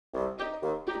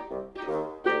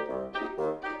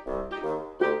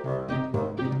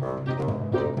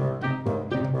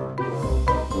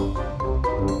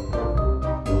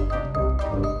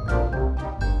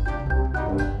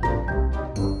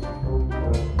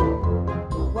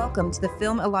welcome to the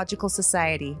Film Illogical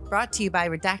Society, brought to you by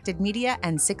Redacted Media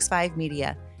and 6.5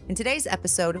 Media. In today's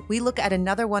episode, we look at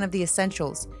another one of the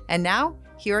essentials. And now,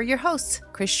 here are your hosts,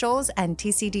 Kris Schulz and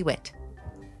T.C. Witt.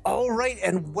 All right,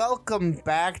 and welcome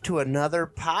back to another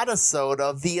podisode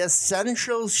of The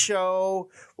Essentials Show,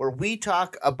 where we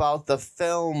talk about the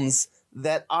films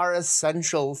that are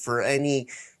essential for any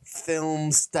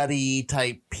film study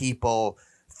type people.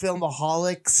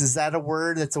 Filmaholics, is that a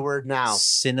word? That's a word now.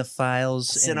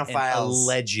 Cinephiles. And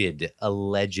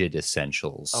alleged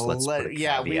essentials. Let's put a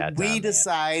caveat we on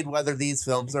decide whether these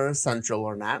films are essential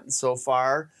or not. And so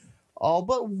far, all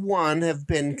but one have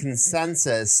been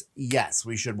consensus. Yes,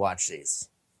 we should watch these.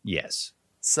 Yes.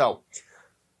 So,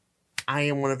 I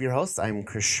am one of your hosts. I'm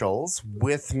Kris Schulz.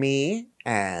 With me,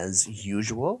 as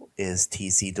usual, is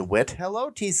T.C. DeWitt. Hello,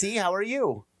 T.C. How are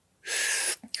you?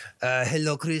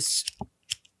 Hello, Kris.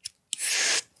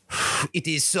 It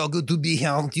is so good to be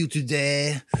here with you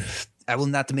today. I will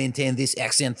not maintain this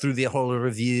accent through the whole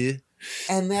review.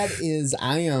 And that is,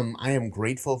 I am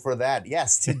grateful for that.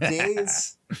 Yes,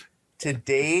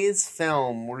 today's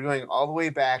film, we're going all the way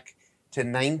back to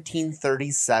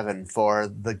 1937 for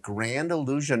The Grand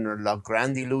Illusion, or La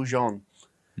Grande Illusion.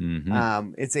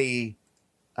 Mm-hmm. It's a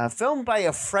film by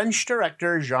a French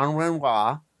director, Jean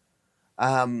Renoir,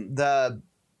 the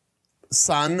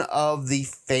son of the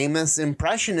famous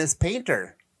Impressionist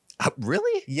painter.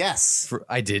 Really? Yes.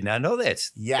 I did not know that.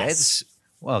 Yes.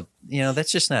 That's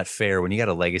just not fair when you got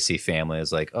a legacy family.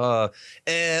 It's like, one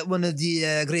of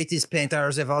the greatest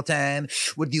painters of all time.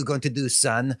 What are you going to do,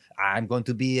 son? I'm going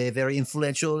to be a very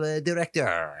influential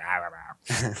director.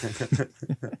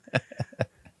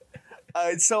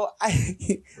 It's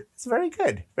very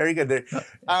good. Very good.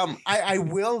 I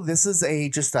will. This is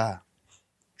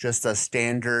just a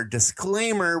standard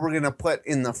disclaimer we're going to put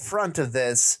in the front of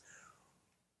this.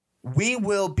 We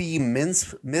will be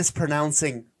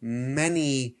mispronouncing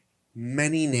many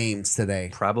names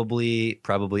today. Probably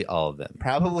all of them.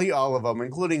 Probably all of them,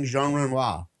 including Jean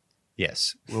Renoir.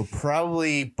 Yes. We'll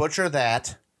probably butcher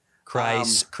that.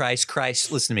 Christ.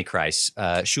 Listen to me, Christ.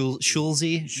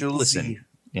 Schulzy. Listen.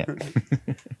 Yeah.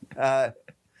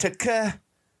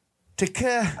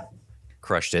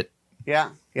 Crushed it.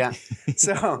 Yeah.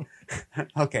 So,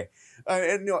 okay.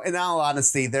 In all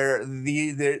honesty,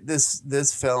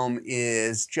 this film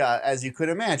is just, as you could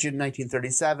imagine,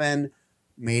 1937,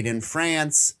 made in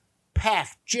France,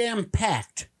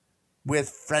 jam-packed with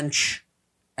French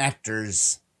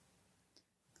actors.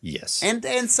 Yes.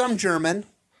 And some German.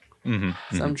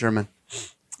 Mm-hmm. Some German.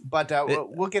 But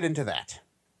we'll get into that.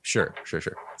 Sure.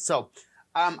 So,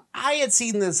 I had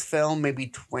seen this film maybe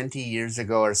 20 years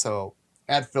ago or so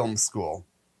at film school.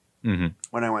 Mm-hmm.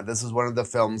 When I went, this was one of the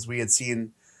films we had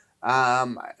seen, at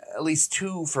least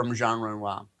two from Jean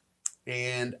Renoir,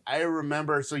 and I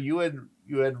remember. So you had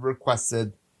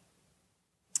requested,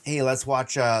 hey, let's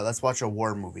watch a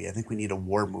war movie. I think we need a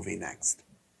war movie next.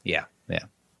 Yeah.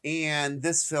 And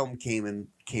this film came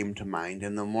to mind,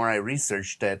 and the more I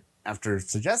researched it after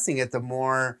suggesting it, the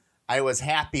more I was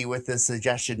happy with this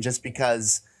suggestion, just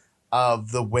because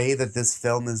of the way that this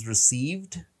film is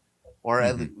received.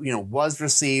 Or, was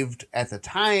received at the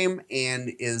time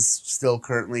and is still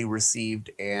currently received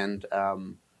and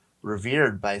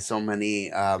revered by so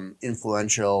many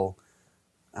influential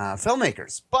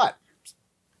filmmakers. But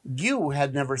you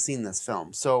had never seen this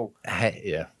film. So,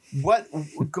 yeah. What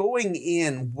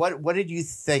did you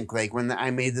think? Like, when I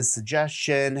made this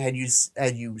suggestion, had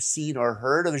you seen or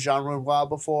heard of Jean Renoir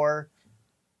before?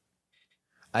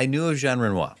 I knew of Jean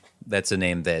Renoir. That's a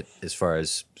name that, as far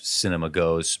as cinema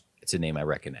goes, it's a name I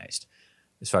recognized.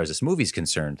 As far as this movie's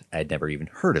concerned, I'd never even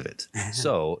heard of it.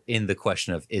 So in the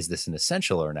question of, is this an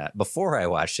essential or not? Before I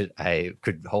watched it, I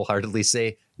could wholeheartedly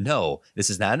say, no, this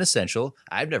is not an essential.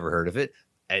 I've never heard of it.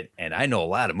 And I know a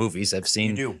lot of movies. I've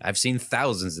seen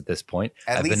thousands at this point.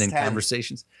 I've been in 10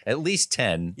 conversations, at least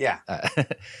 10. Yeah.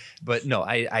 But no,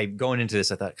 I going into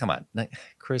this, I thought, come on,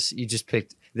 Kris, you just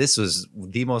picked, this was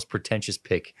the most pretentious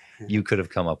pick you could have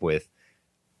come up with.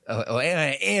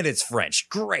 And it's French.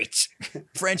 Great.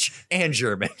 French and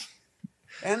German.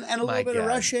 And a little bit of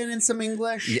Russian and some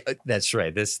English. Yeah, that's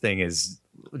right. This thing is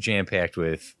jam-packed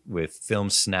with film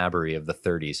snobbery of the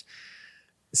 30s.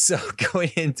 So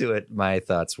going into it, my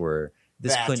thoughts were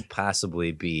this couldn't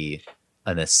possibly be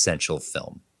an essential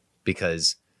film,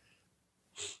 because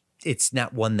it's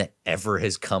not one that ever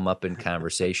has come up in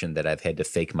conversation that I've had to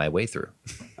fake my way through.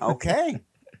 Okay.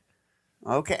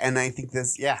 And I think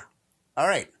this, yeah. All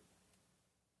right.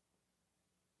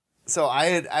 So I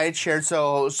had shared,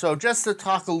 so just to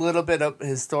talk a little bit of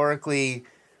historically,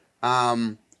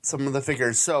 some of the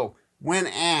figures. So when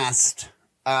asked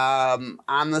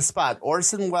on the spot,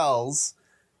 Orson Welles,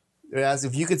 as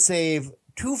if you could save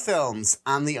 2 films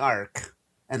on the ark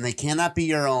and they cannot be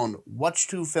your own, which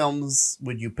 2 films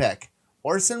would you pick?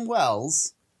 Orson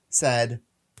Welles said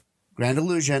Grand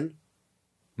Illusion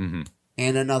and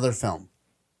another film.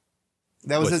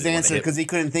 That was his answer because he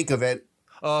couldn't think of it.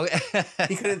 Oh,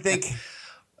 he couldn't think.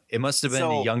 It must have been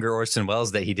the younger Orson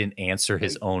Welles that he didn't answer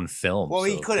his own film. Well,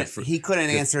 he couldn't. He couldn't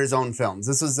answer his own films.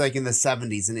 This was like in the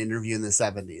 70s, an interview in the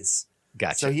 70s.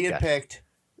 Gotcha. So he had picked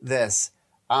this.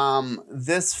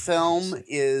 This film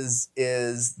is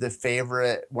the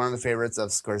favorite, one of the favorites of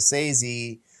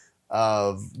Scorsese,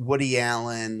 of Woody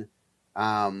Allen.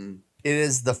 It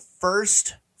is the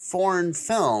first foreign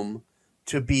film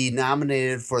to be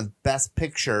nominated for Best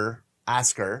Picture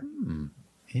Oscar.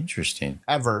 Interesting.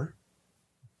 Ever.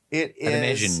 It is. I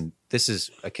imagine this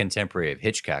is a contemporary of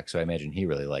Hitchcock, so I imagine he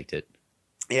really liked it.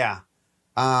 Yeah.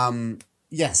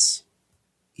 Yes.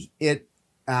 It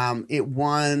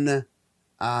won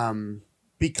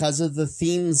because of the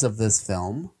themes of this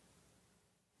film.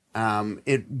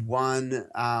 It won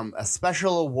a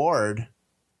special award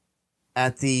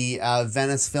at the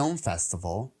Venice Film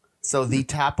Festival. So the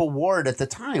top award at the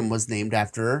time was named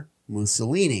after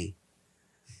Mussolini.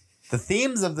 The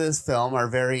themes of this film are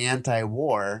very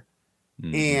anti-war.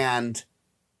 And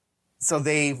so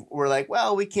they were like,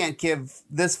 well, we can't give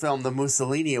this film the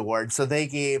Mussolini award. So they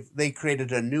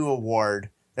created a new award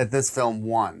that this film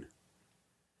won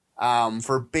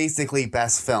for basically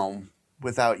best film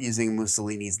without using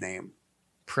Mussolini's name.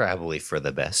 Probably for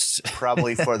the best.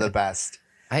 Probably for the best.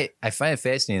 I find it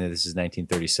fascinating that this is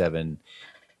 1937,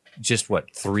 just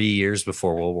 3 years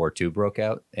before World War II broke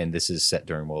out. And this is set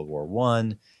during World War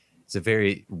I. It's a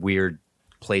very weird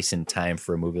place and time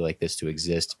for a movie like this to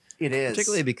exist. It is.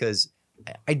 Particularly because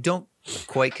I don't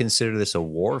quite consider this a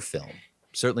war film.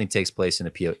 It certainly takes place in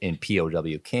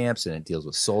POW camps and it deals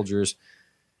with soldiers.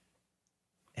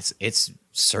 It's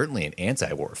certainly an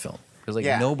anti-war film. Because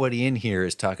nobody in here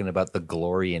is talking about the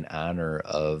glory and honor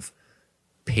of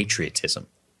patriotism.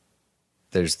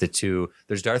 There's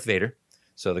Darth Vader,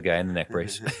 so the guy in the neck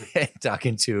brace,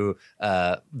 talking to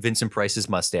Vincent Price's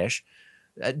mustache.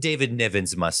 David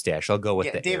Niven's mustache. I'll go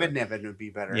with that. David Niven would be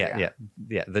better. Yeah.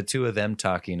 The two of them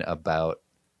talking about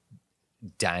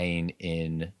dying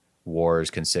in war is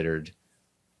considered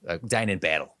dying in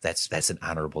battle. That's an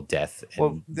honorable death,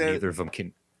 and neither of them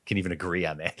can even agree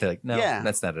on that. They're like, no,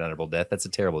 that's not an honorable death. That's a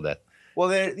terrible death.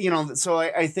 Well, so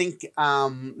I think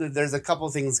there's a couple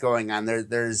things going on.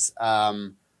 There's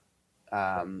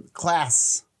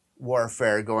class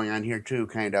warfare going on here too,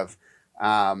 kind of.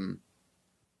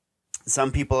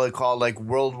 Some people had called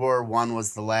World War I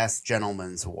was the last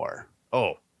gentleman's war.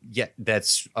 Oh, yeah,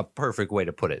 that's a perfect way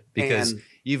to put it because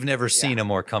you've never seen a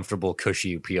more comfortable,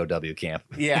 cushy POW camp.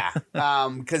 Yeah,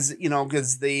 because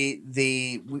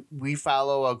we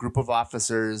follow a group of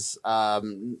officers.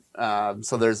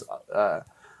 So there's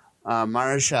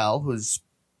Marshall, who's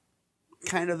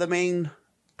kind of the main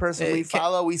person we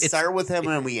follow. We start with him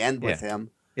and we end with him.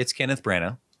 It's Kenneth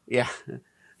Branagh. Yeah,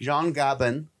 Jean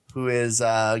Gabin, who is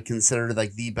considered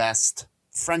the best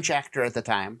French actor at the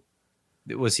time.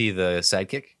 Was he the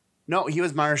sidekick? No, he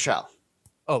was Marshall.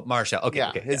 Oh, Marshall. Okay. Yeah,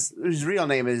 okay. His real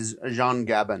name is Jean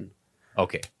Gabin.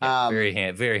 Okay. Yeah,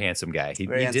 very handsome guy. He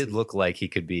did look like he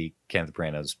could be Kenneth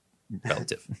Branagh's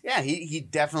relative. Yeah, he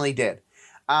definitely did.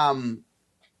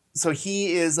 So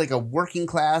he is a working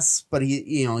class, but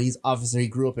he's obviously he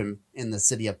grew up in the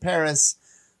city of Paris.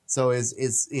 So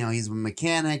he's a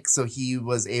mechanic, so he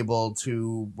was able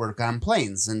to work on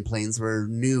planes, and planes were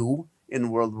new in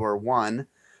World War I.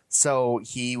 So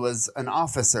he was an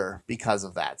officer because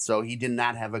of that. So he did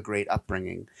not have a great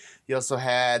upbringing. He also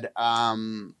had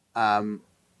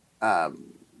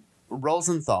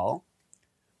Rosenthal,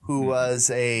 who was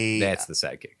that's the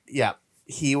sidekick. Yeah,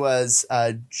 he was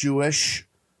a Jewish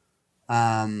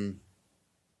who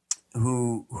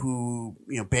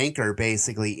banker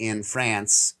basically in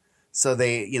France. So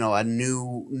they, a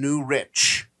new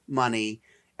rich money.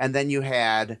 And then you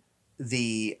had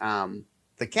the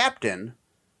captain,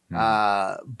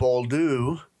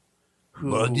 Boldu,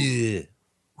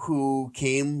 who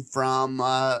came from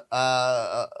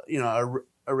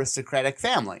aristocratic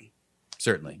family.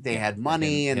 Certainly. They had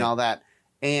money and all that.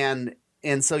 And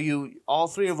so all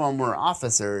three of them were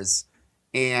officers,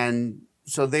 and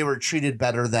so they were treated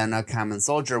better than a common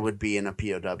soldier would be in a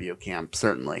POW camp,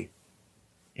 certainly.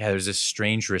 Yeah, there's a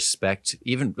strange respect,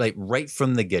 even right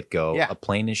from the get-go. Yeah. A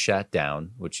plane is shot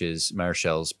down, which is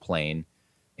Marshall's plane,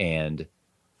 and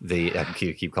I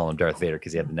keep calling him Darth Vader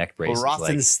because he had the neck brace. Well,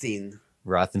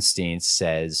 Rothenstein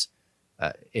says,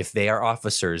 if they are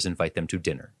officers, invite them to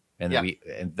dinner. and Yeah.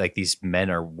 and like these men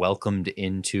are welcomed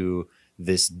into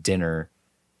this dinner,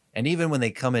 and even when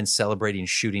they come in celebrating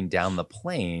shooting down the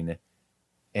plane,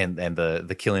 and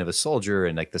the killing of a soldier,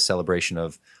 and like the celebration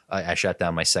of I shot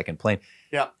down my second plane.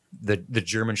 Yeah. The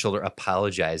German soldier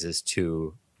apologizes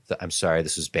to I'm sorry,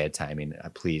 this was bad timing.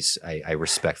 Please, I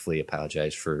respectfully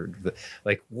apologize for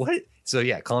like what? So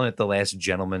yeah, calling it the last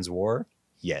gentleman's war.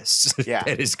 Yes, Yeah.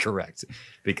 that is correct.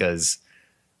 Because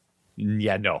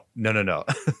no.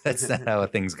 That's not how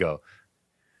things go.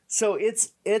 So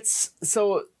it's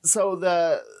so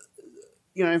the,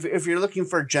 you know, if you're looking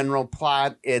for a general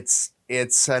plot, it's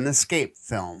an escape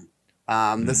film.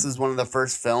 This is one of the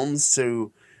first films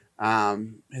to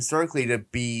historically to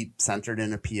be centered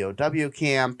in a POW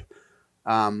camp,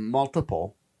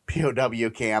 multiple POW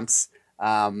camps,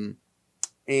 and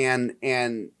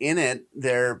in it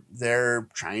they're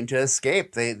trying to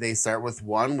escape. They start with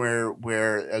one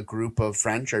where a group of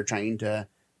French are trying to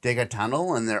dig a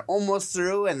tunnel and they're almost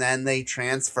through, and then they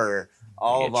transfer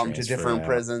all of them to different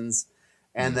prisons.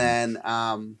 And then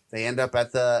they end up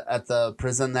at the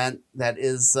prison that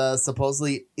is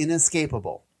supposedly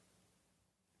inescapable.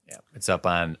 Yeah, it's up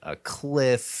on a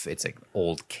cliff. It's an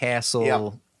old castle.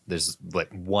 Yep. There's like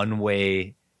one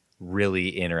way really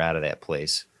in or out of that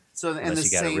place. So unless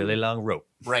you got a really long rope.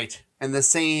 Right. And the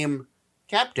same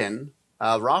captain,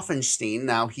 Rothenstein,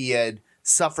 now he had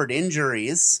suffered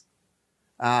injuries.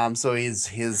 So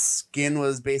his skin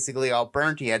was basically all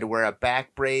burnt. He had to wear a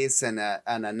back brace and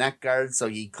a neck guard, so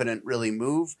he couldn't really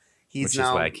move. Which is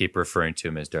why I keep referring to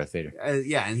him as Darth Vader.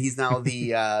 Yeah, and he's now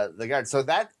the guard. So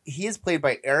that he is played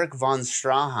by Eric von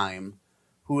Stroheim,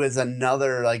 who is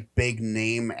another like big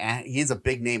name. He's a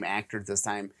big name actor at this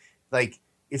time. Like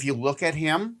if you look at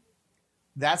him,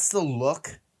 that's the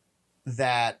look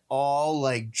that all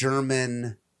like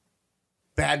German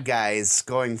bad guys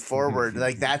going forward,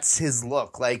 like that's his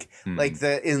look. Like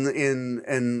the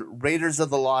in Raiders of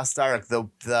the Lost Ark,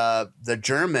 the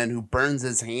German who burns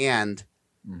his hand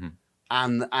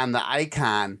on the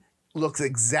icon looks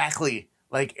exactly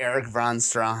like Eric von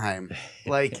Stroheim.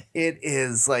 Like it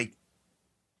is like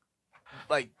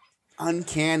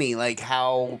uncanny, like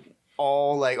how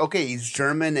all like, okay, he's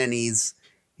German and he's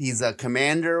a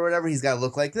commander or whatever, he's got to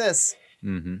look like this.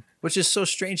 Which is so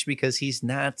strange because he's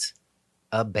not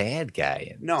a bad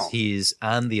guy. No, he's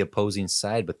on the opposing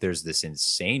side, but there's this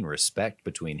insane respect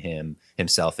between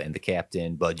himself and the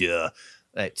captain. But yeah,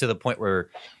 to the point where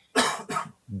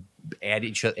at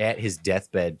his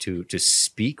deathbed to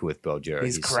speak with Bojer,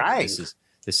 he's crying.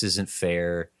 This isn't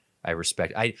fair. I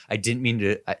respect. I didn't mean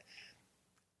to.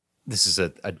 This is a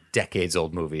decades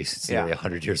old movie. It's nearly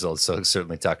 100 years old, so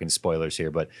certainly talking spoilers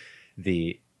here. But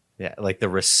the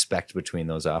respect between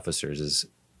those officers is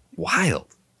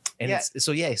wild. And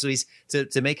so he's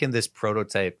to make him this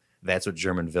prototype. That's what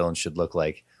German villains should look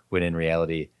like. When in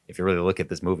reality, if you really look at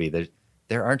this movie,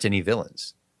 there aren't any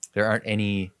villains. There aren't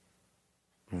any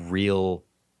real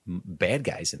bad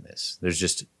guys in this. There's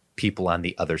just people on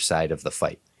the other side of the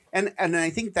fight. And I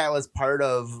think that was part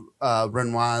of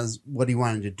Renoir's what he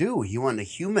wanted to do. He wanted to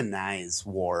humanize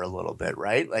war a little bit,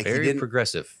 right? Like very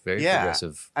progressive,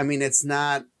 progressive. I mean, it's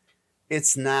not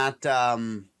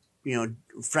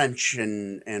French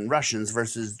and Russians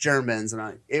versus Germans,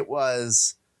 and it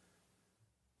was,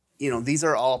 these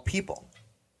are all people,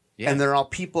 and they're all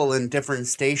people in different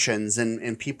stations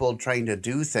and people trying to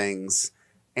do things,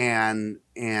 and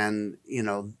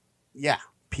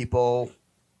people.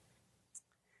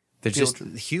 They're just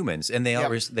humans, and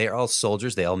they're all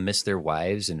soldiers. They all miss their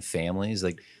wives and families.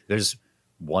 Like there's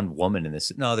one woman in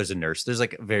this. No, there's a nurse. There's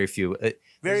like very few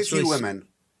women.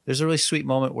 There's a really sweet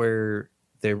moment where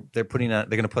they're going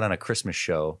to put on a Christmas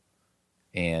show,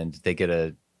 and they get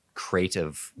a crate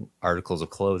of articles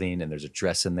of clothing, and there's a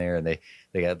dress in there, and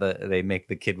they make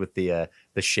the kid with the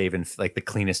shaven, like the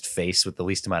cleanest face with the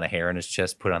least amount of hair on his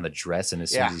chest put on the dress, and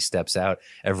as soon as he steps out,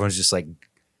 everyone's just like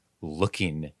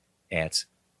looking at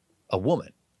a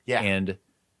woman. And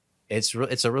it's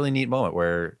a really neat moment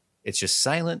where it's just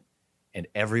silent, and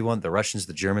everyone, the Russians,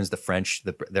 the Germans, the French,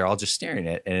 they're all just staring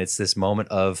at it, and it's this moment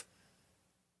of.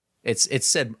 It's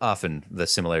said often, the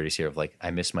similarities here of like, I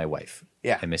miss my wife.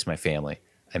 Yeah. I miss my family.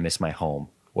 I miss my home.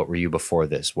 What were you before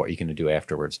this? What are you going to do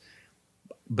afterwards?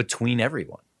 Between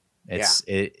everyone. It's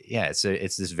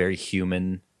this very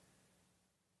human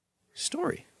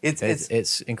story.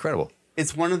 It's incredible.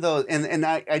 It's one of those, and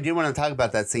I do want to talk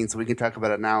about that scene, so we can talk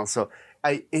about it now. So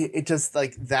it just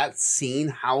like that scene,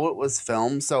 how it was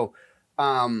filmed. So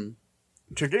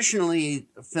traditionally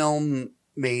film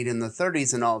made in the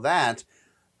 30s and all that,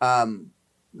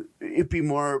 it'd be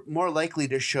more likely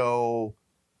to show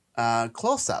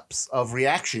close-ups of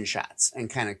reaction shots and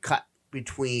kind of cut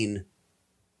between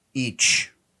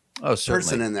each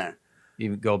person in there.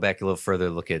 You go back a little further,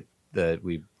 look at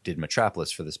we did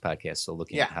Metropolis for this podcast. So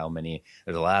looking at how many,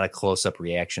 there's a lot of close-up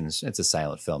reactions. It's a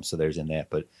silent film, so there's in that.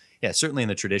 But yeah, certainly in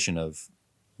the tradition of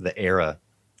the era,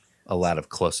 a lot of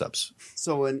close-ups.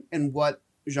 So in what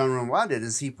Jean Renoir did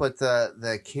is he put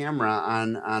the camera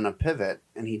on a pivot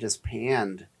and he just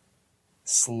panned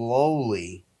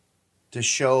slowly to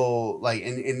show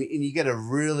and you get a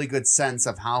really good sense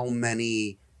of how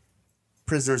many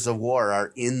prisoners of war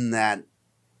are in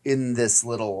this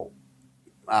little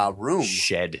room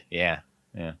shed. Yeah.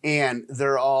 And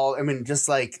they're all, I mean, just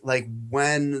like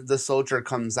when the soldier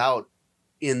comes out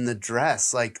in the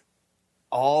dress,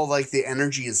 all the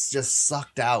energy is just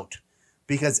sucked out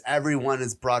because everyone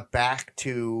is brought back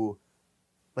to,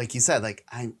 like you said,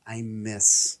 I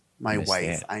miss my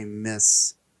wife. I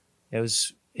miss.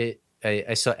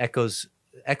 I saw echoes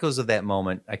of that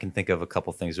moment. I can think of a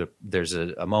couple things. There's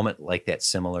a moment like that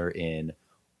similar in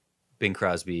Bing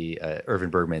Crosby, Irving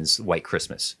Bergman's White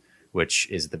Christmas, which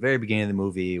is at the very beginning of the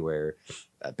movie where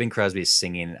Bing Crosby is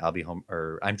singing "I'll Be Home"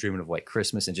 or "I'm Dreaming of White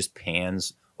Christmas" and just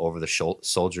pans over the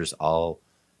soldiers, all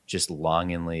just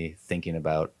longingly thinking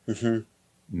about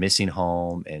missing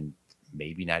home and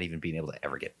maybe not even being able to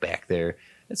ever get back there.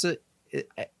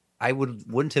 I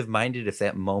wouldn't have minded if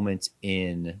that moment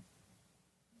in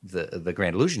the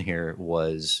Grand Illusion here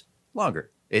was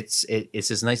longer. It's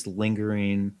this nice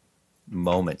lingering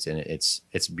moment, and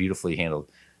it's beautifully handled.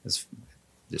 It's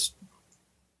just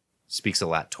speaks a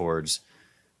lot towards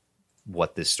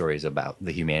what this story is about,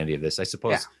 the humanity of this. I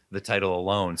suppose the title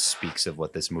alone speaks of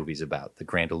what this movie's about, the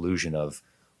grand illusion of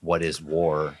what is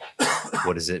war,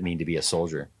 what does it mean to be a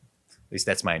soldier. At least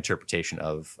that's my interpretation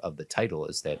of the title,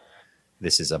 is that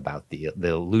this is about the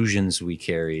illusions we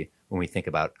carry when we think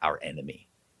about our enemy.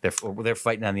 They're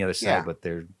fighting on the other side, but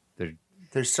they're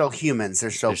still humans. They're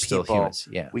still people. Still humans.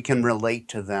 Yeah, we can relate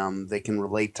to them. They can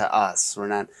relate to us. We're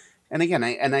not. And again,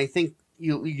 I think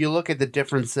you look at the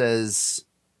differences.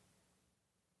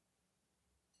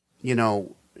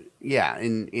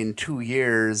 In 2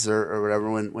 years or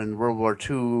whatever, when World War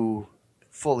II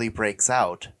fully breaks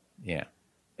out. Yeah,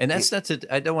 and that's not to.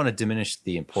 I don't want to diminish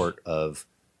the import of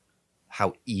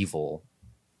how evil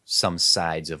some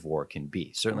sides of war can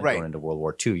be. Certainly going into World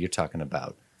War II, you're talking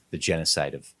about the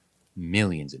genocide of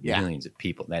millions and millions of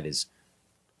people. And that is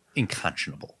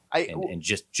unconscionable. And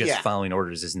just following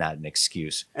orders is not an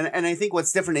excuse. And I think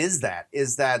what's different is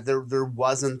that there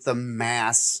wasn't the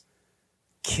mass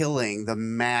killing, the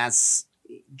mass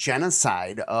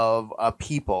genocide of a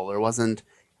people. There wasn't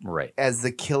as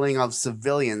the killing of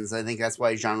civilians. I think that's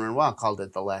why Jean Renoir called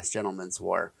it the Last Gentleman's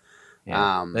War.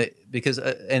 Yeah. Because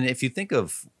and if you think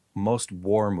of most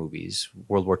war movies,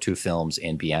 World War II films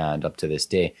and beyond up to this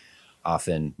day,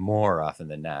 more often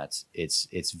than not, it's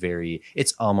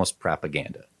almost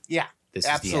propaganda. Yeah, this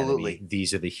absolutely. Is the enemy.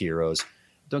 These are the heroes.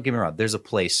 Don't get me wrong. There's a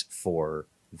place for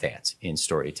that in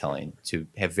storytelling, to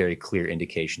have very clear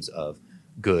indications of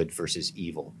good versus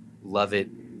evil. Love it.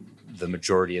 The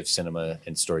majority of cinema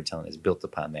and storytelling is built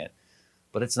upon that.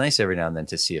 But it's nice every now and then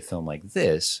to see a film like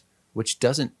this, which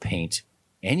doesn't paint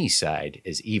any side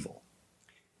as evil.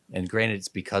 And granted, it's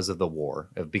because of the war,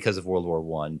 because of World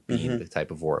War I being the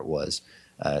type of war it was,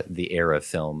 the era of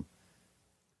film.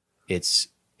 It's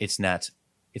not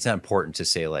important to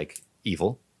say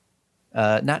evil,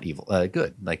 not evil,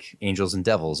 good, like angels and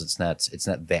devils. It's not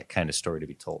that kind of story to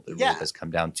be told. It really does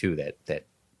come down to that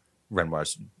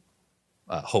Renoir's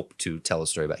hope to tell a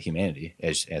story about humanity,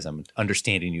 as I'm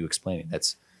understanding you explaining.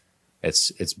 It's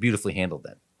beautifully handled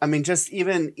then. I mean, just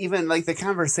even the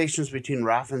conversations between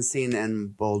Raffenstein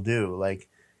and Boldu,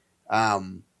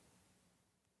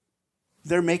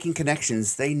 they're making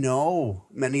connections. They know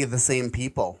many of the same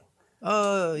people.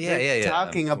 Oh yeah.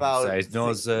 Talking about. I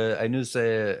knew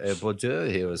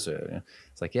Boldu. He was.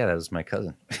 It's that was my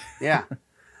cousin. Yeah.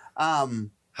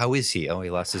 How is he? Oh,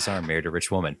 he lost his arm, married a rich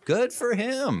woman. Good for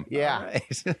him. Yeah.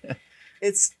 Right.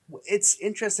 It's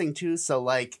interesting too. So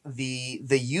the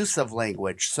use of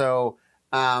language. So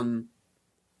and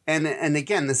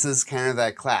again, this is kind of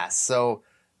that class. So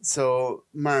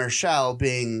Marshall,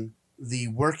 being the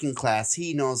working class,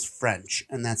 he knows French,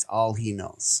 and that's all he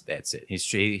knows. That's it.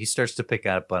 He starts to pick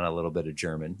up on a little bit of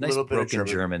German. Nice broken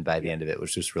German by the end of it,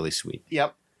 which was really sweet.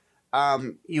 Yep.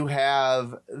 You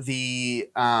have the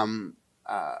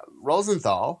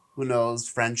Rosenthal, who knows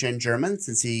French and German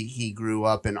since he grew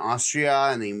up in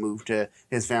Austria, and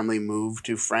his family moved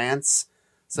to France.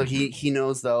 So he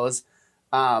knows those.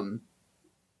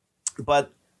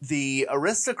 But the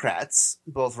aristocrats,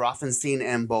 both Rothenstein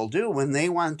and Boldu, when they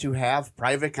want to have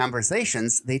private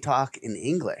conversations, they talk in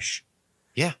English.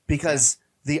 Yeah. Because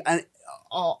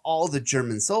all the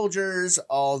German soldiers,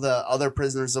 all the other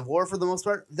prisoners of war, for the most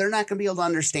part, they're not going to be able to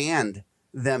understand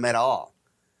them at all.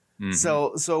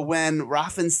 Mm-hmm. So when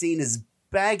Rothenstein is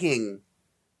begging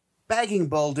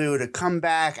Boldu to come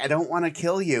back, I don't want to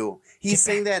kill you. He's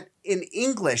saying that in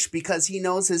English because he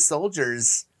knows his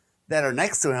soldiers that are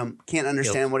next to him can't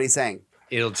understand what he's saying.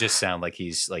 It'll just sound like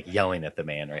he's like yelling at the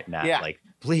man, right? Not like,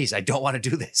 please, I don't want to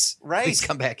do this. Right. Please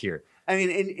come back here. I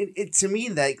mean, it to me,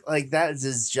 that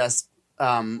is just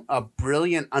a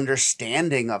brilliant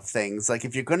understanding of things. Like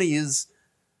if you're going to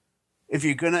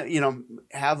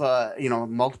have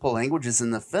multiple languages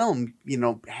in the film,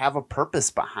 have a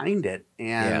purpose behind it.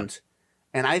 And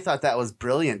I thought that was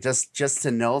brilliant just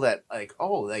to know that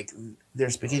they're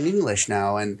speaking English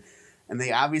now. And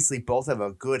they obviously both have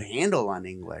a good handle on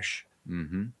English.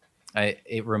 Mm-hmm.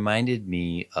 It reminded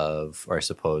me of, or I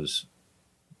suppose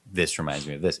this reminds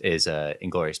me of this, is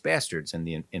Inglourious Bastards and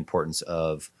the importance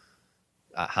of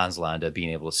Hans Landa being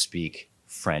able to speak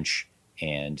French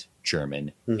and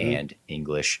German and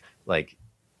English,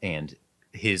 and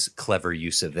his clever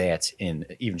use of that in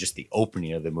even just the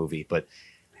opening of the movie. But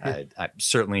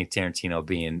certainly Tarantino,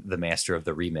 being the master of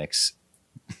the remix,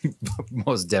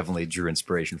 most definitely drew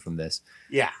inspiration from this.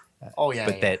 Yeah.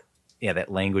 That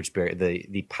language barrier,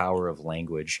 the power of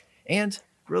language. And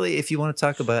really, if you want to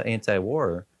talk about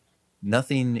anti-war,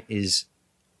 nothing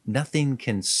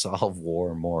can solve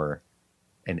war more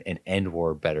and end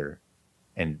war better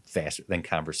and faster than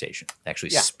conversation, actually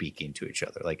speaking to each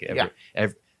other. Like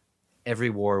every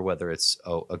war, whether it's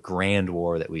a grand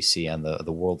war that we see on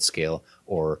the world scale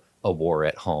or a war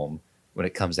at home, when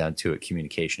it comes down to it,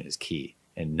 communication is key.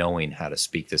 And knowing how to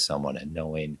speak to someone and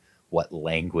knowing what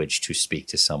language to speak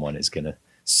to someone is going to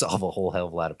solve a whole hell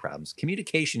of a lot of problems.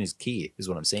 Communication is key, is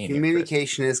what I'm saying.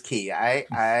 Communication is key.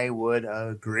 I would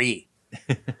agree.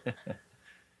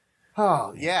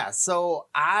 Oh, yeah. So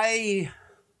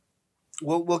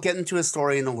we'll get into a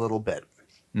story in a little bit.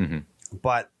 Mm-hmm.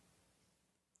 But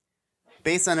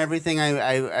based on everything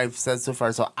I've said so far,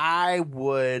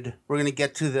 we're going to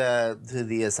get to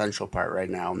the essential part right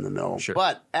now in the middle. Sure.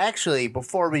 But actually,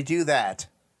 before we do that,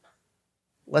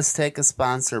 let's take a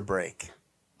sponsor break.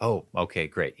 Oh, okay,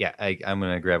 great. Yeah, I'm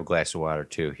going to grab a glass of water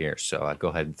too here. So I'll go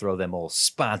ahead and throw them old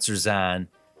sponsors on.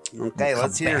 Okay,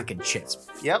 let's hear. Back and chits.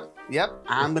 Yep.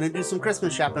 I'm going to do some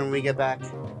Christmas shopping when we get back.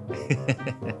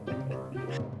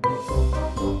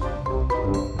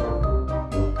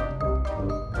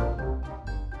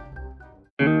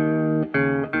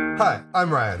 Hi,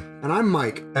 I'm Ryan. And I'm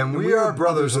Mike. And we are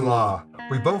brothers-in-law.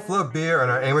 We both love beer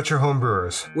and are amateur home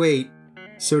brewers. Wait,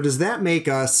 so does that make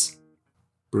us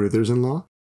brothers-in-law?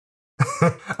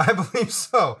 I believe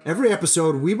so. Every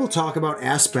episode, we will talk about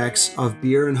aspects of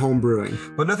beer and home brewing.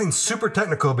 But nothing super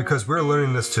technical because we're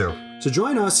learning this too. So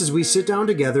join us as we sit down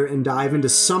together and dive into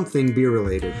something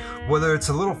beer-related. Whether it's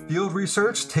a little field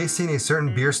research, tasting a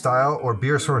certain beer style, or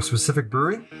beers from a specific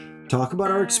brewery. Talk about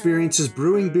our experiences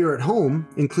brewing beer at home,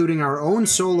 including our own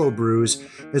solo brews,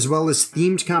 as well as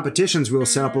themed competitions we'll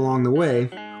set up along the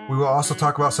way. We will also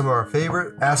talk about some of our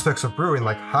favorite aspects of brewing,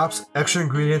 like hops, extra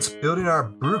ingredients, building our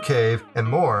brew cave, and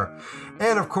more.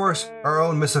 And of course, our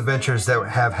own misadventures that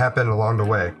have happened along the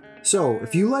way. So,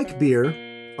 if you like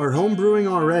beer, are home brewing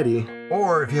already,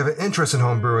 or if you have an interest in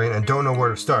home brewing and don't know where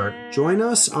to start, join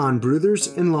us on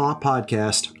Brothers-in-Law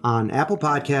Podcast on Apple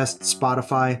Podcasts,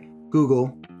 Spotify,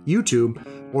 Google, YouTube,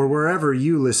 or wherever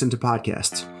you listen to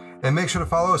podcasts. And make sure to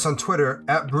follow us on Twitter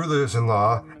at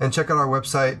Brothers-in-Law and check out our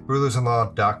website,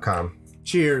 brothersinlaw.com.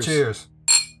 Cheers. Cheers.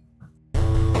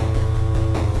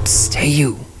 Psst, hey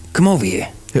you. Come over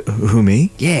here. Who,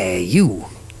 me? Yeah, you.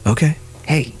 Okay.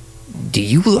 Hey, do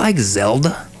you like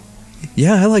Zelda?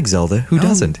 Yeah, I like Zelda. Who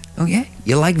doesn't? Oh, yeah?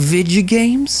 You like video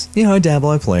games? Yeah, I dabble.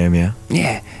 I play them, yeah.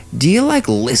 Yeah. Do you like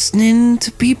listening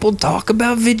to people talk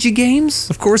about video games?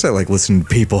 Of course I like listening to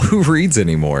people. Who reads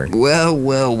anymore?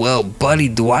 Well, buddy,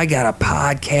 do I got a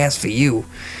podcast for you.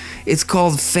 It's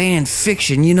called Fan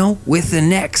Fiction, with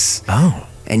an X. Oh.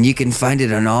 And you can find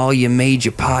it on all your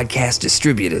major podcast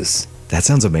distributors. That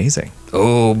sounds amazing.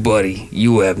 Oh, buddy,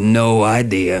 you have no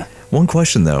idea. One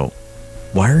question, though.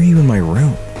 Why are you in my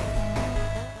room?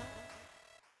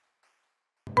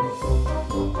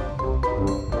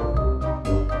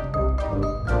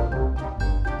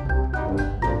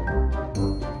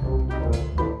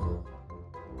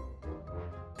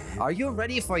 Are you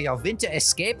ready for your winter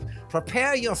escape?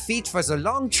 Prepare your feet for the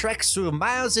long trek through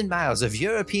miles and miles of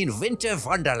European winter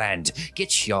wonderland.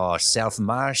 Get yourself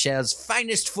Marshall's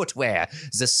finest footwear,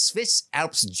 the Swiss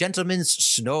Alps gentleman's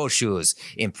snowshoes.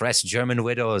 Impress German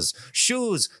widows.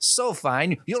 Shoes so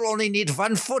fine you'll only need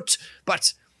 1 foot.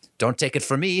 But don't take it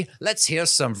from me. Let's hear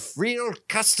some real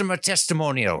customer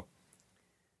testimonial.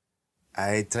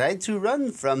 I tried to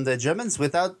run from the Germans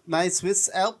without my Swiss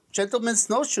Alp gentleman's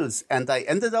snowshoes, and I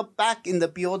ended up back in the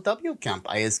POW camp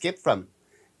I escaped from.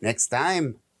 Next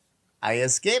time I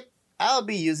escape, I'll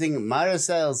be using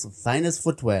Marcel's finest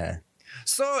footwear.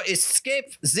 So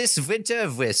escape this winter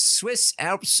with Swiss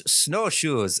Alps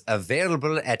snowshoes,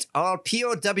 available at all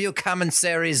POW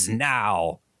commissaries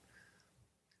now.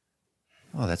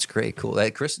 Oh, that's great. Cool.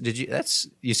 Chris,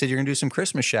 you said you're going to do some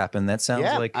Christmas shopping. That sounds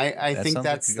like I think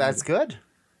that's good.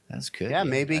 That's good. Yeah,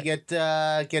 maybe get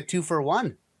 2 for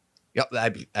 1.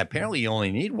 Yep. Apparently you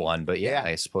only need 1, but yeah.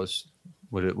 I suppose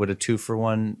would a 2 for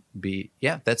 1 be?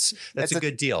 Yeah, that's a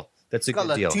good deal. That's a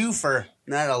good deal. It's called a twofer,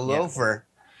 not a loafer.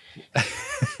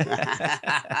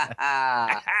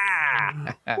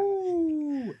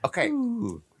 Okay.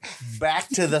 Ooh. Back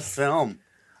to the film.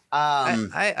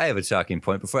 I have a talking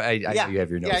point before I know you have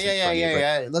your notes.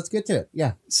 Yeah. Let's get to it.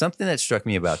 Yeah. Something that struck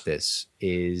me about this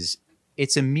is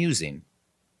it's amusing.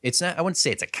 It's not. I wouldn't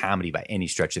say it's a comedy by any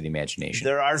stretch of the imagination.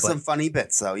 There are some funny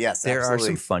bits, though. Yes, there absolutely. are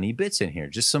some funny bits in here.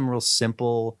 Just some real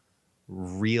simple,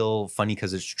 real funny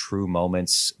because it's true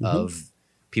moments of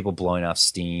people blowing off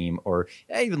steam. Or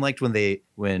I even liked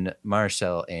when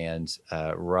Marcel and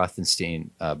Rothenstein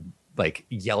like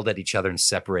yelled at each other and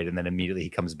separated, and then immediately he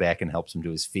comes back and helps him to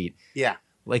his feet. Yeah.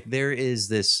 Like there is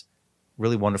this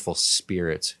really wonderful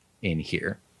spirit in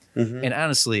here. And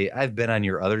honestly, I've been on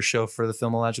your other show for the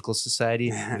Filmological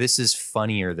Society. This is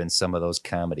funnier than some of those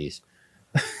comedies.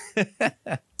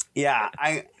 Yeah,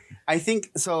 I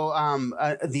think so.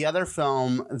 The other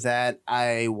film that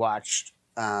I watched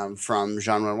from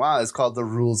Jean Renoir is called The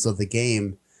Rules of the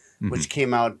Game, which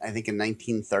came out, I think, in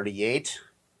 1938.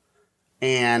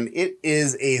 And it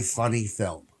is a funny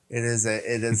film. It is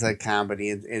a comedy.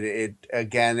 It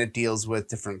again, it deals with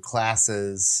different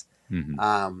classes.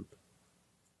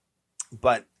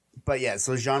 But yeah,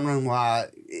 so Jean Renoir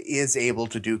is able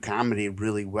to do comedy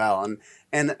really well.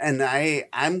 And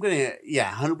I'm gonna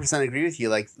 100% agree with you.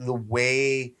 Like the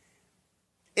way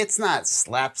it's not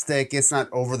slapstick, it's not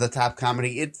over the top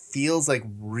comedy. It feels like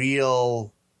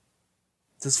real,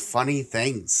 just funny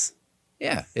things.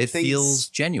 Yeah, it feels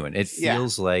genuine. It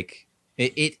feels like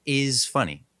it is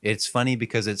funny. It's funny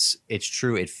because it's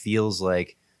true. It feels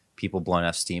like people blowing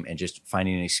off steam and just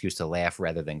finding an excuse to laugh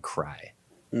rather than cry.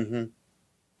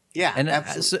 Yeah, and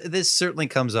so this certainly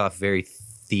comes off very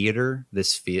theater.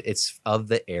 It's of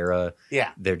the era.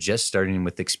 Yeah, they're just starting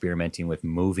with experimenting with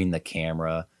moving the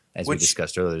camera, as we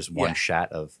discussed earlier. There's one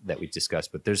shot that we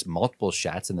discussed, but there's multiple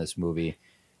shots in this movie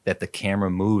that the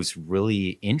camera moves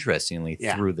really interestingly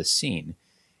through the scene.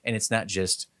 And it's not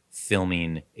just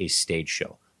filming a stage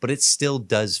show, but it still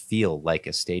does feel like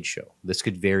a stage show. This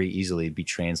could very easily be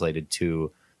translated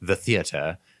to the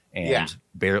theater and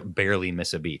barely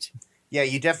miss a beat. Yeah,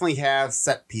 you definitely have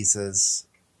set pieces.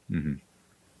 And,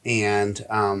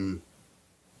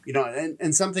 you know,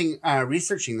 and something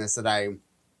researching this that I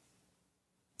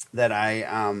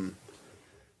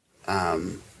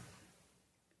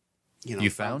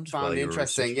you found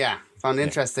interesting. Found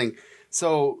interesting.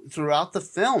 So throughout the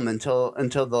film until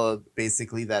the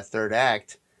basically that third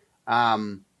act,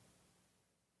 the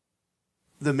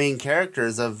main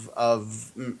characters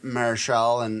of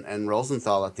Marshall and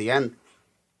Rosenthal at the end,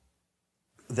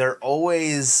 there's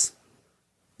always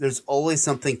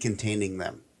something containing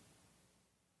them.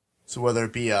 So whether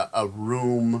it be a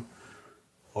room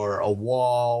or a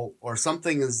wall or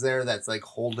something is there that's like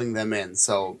holding them in.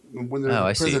 So when they're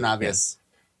in prison, obvious.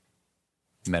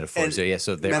 Metaphors.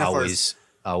 So they're always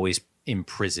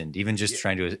imprisoned, even just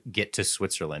trying to get to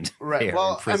Switzerland. Right.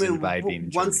 Well, imprisoned by being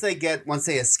once they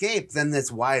escape, then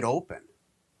it's wide open.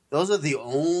 Those are the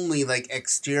only like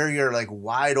exterior, like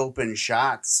wide open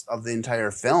shots of the entire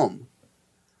film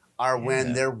are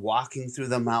when they're walking through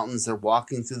the mountains, they're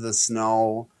walking through the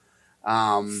snow.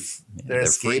 They're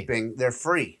escaping. Free. They're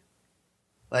free.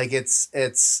 Like it's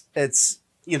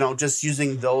you know, just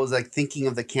using those, like thinking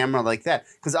of the camera like that.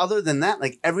 Because other than that,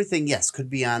 like everything, could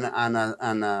be on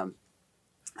a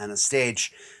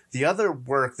stage. The other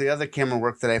camera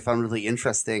work that I found really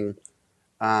interesting,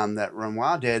 that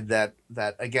Renoir did. That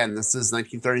again, this is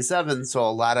 1937, so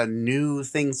a lot of new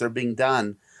things are being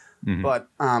done. But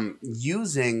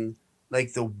using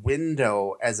like the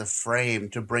window as a frame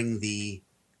to bring the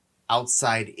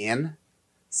outside in.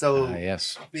 So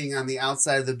yes. being on the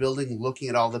outside of the building, looking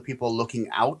at all the people looking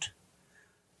out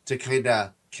to kind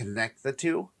of connect the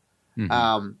two.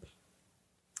 Mhm.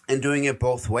 And doing it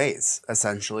both ways,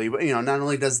 essentially. But, not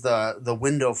only does the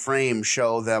window frame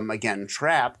show them, again,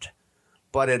 trapped,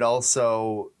 but it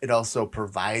also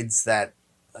provides that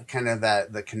kind of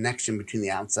the connection between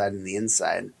the outside and the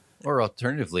inside. Or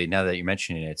alternatively, now that you're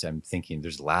mentioning it, I'm thinking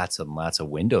there's lots and lots of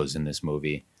windows in this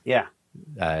movie. Yeah.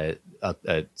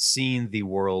 Seeing the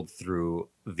world through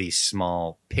the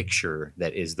small picture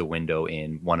that is the window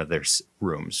in one of their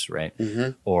rooms, right?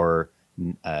 Mm-hmm. Or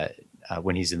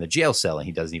when he's in the jail cell and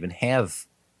he doesn't even have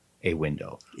a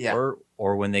window. Yeah.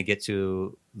 Or when they get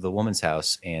to the woman's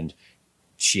house and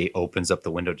she opens up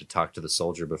the window to talk to the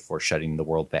soldier before shutting the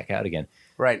world back out again.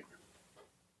 Right.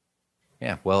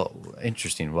 Yeah, well,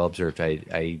 interesting. Well observed.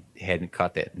 I hadn't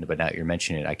caught that, but now you're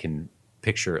mentioning it, I can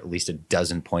picture at least a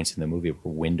dozen points in the movie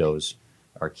where windows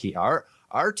are key.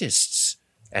 Artists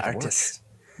at work. It's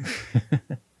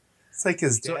like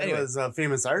his dad was a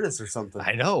famous artist or something.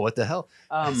 I know, what the hell.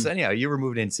 So anyhow, you were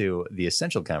moved into the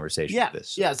essential conversation Yeah, of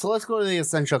this. yeah. So let's go to the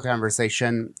essential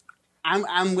conversation.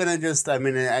 I'm gonna just. I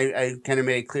mean, I kind of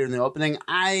made it clear in the opening.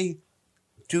 I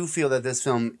do feel that this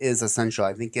film is essential.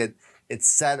 I think it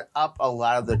set up a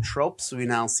lot of the tropes we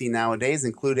now see nowadays,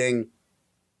 including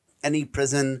any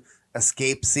prison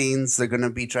escape scenes they're going to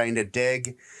be trying to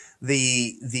dig.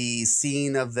 The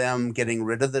scene of them getting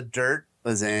rid of the dirt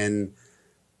was in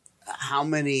how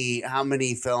many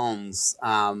films?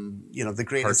 The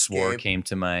Great Hearts Escape. War came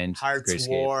to mind. Hearts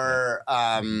War.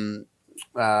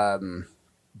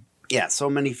 So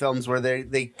many films where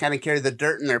they kind of carry the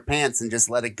dirt in their pants and just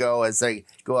let it go as they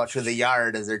go out to the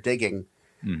yard as they're digging.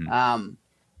 Mm-hmm.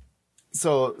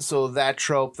 So that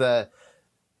trope, the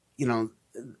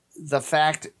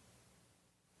fact,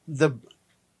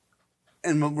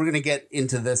 and we're going to get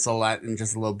into this a lot in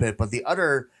just a little bit, but the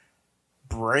utter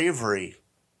bravery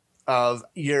of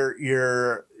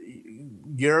Europe's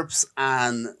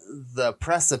on the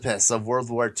precipice of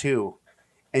World War II,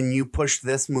 and you push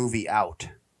this movie out.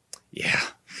 Yeah.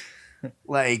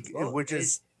 Which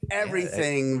is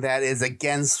everything that is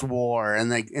against war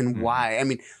and why. I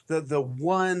mean, the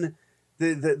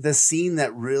scene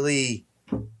that really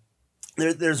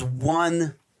there's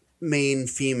one main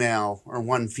female or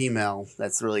one female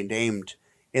that's really named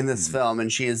in this film,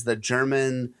 and she is the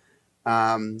German.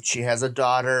 She has a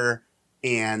daughter,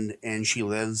 and she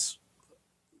lives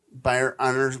by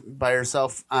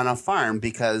herself on a farm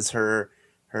because her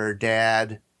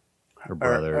dad, her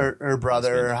brother,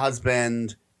 her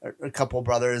husband, a couple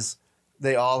brothers,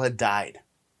 they all had died.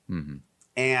 Mm-hmm.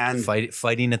 And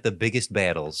fighting at the biggest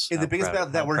battles. In the biggest battle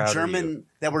that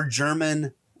were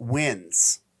German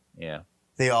wins. Yeah.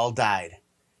 They all died.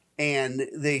 And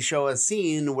they show a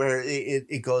scene where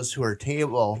it goes to her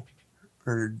table,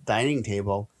 her dining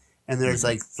table, and there's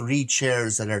like 3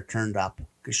 chairs that are turned up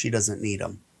because she doesn't need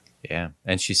them. Yeah.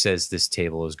 And she says this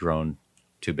table has grown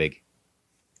too big.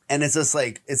 And it's just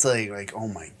like oh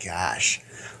my gosh.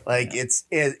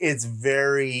 It's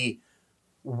very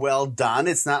well done.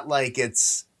 It's not like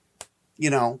it's,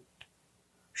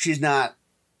 she's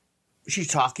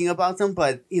talking about them,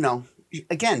 but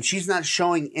again, she's not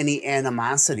showing any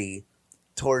animosity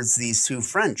towards these 2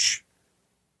 French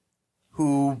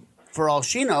who, for all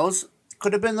she knows,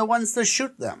 could have been the ones to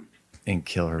shoot them and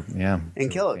kill her. Yeah. And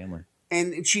kill her. Family.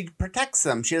 And she protects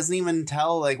them. She doesn't even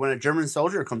tell, when a German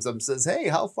soldier comes up and says, "Hey,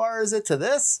 how far is it to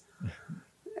this?"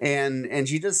 and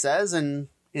she just says, and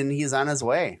he's on his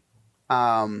way.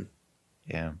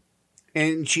 Yeah.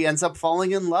 And she ends up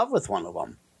falling in love with one of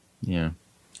them. Yeah.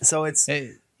 So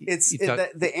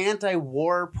the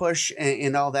anti-war push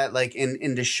and all that,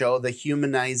 and to show the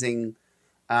humanizing,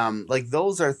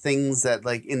 those are things that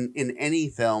in any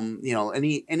film,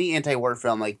 any anti-war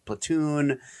film like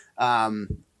Platoon,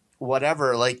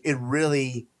 whatever, it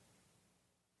really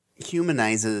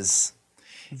humanizes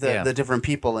the different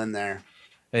people in there.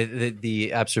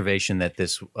 The observation that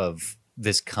this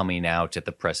coming out at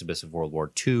the precipice of World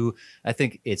War II, I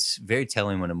think it's very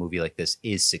telling when a movie like this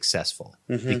is successful,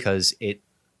 because it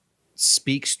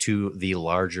speaks to the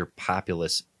larger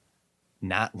populace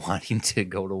not wanting to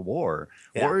go to war.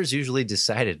 Yeah. War is usually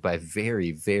decided by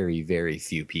very, very, very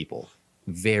few people.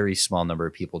 Very small number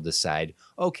of people decide,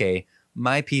 okay,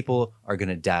 my people are going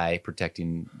to die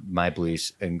protecting my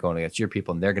beliefs and going against your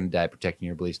people, and they're going to die protecting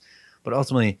your beliefs. But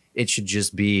ultimately, it should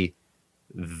just be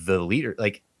the leader.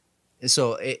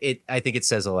 So I think it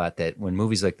says a lot that when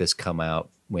movies like this come out,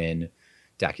 when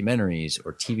documentaries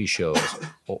or TV shows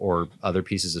or other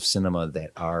pieces of cinema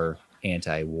that are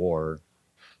anti-war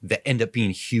that end up being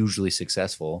hugely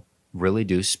successful really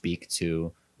do speak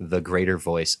to the greater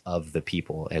voice of the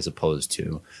people, as opposed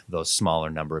to those smaller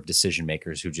number of decision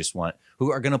makers who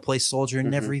are going to play soldier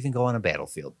and never even go on a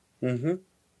battlefield. Mm-hmm.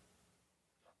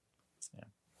 Yeah.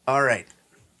 All right.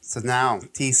 So now,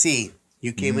 TC,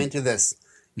 you came into this.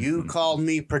 You called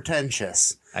me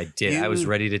pretentious. I did. I was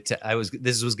ready to.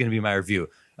 This was going to be my review.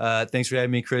 Thanks for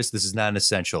having me, Chris. This is not an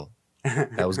essential.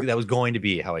 That was going to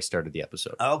be how I started the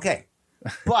episode. Okay,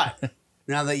 but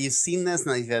now that you've seen this,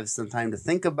 now you've had some time to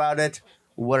think about it.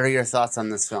 What are your thoughts on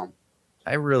this film?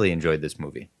 I really enjoyed this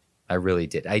movie. I really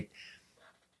did.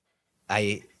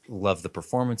 I love the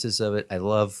performances of it. I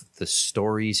love the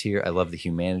stories here. I love the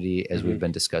humanity, as we've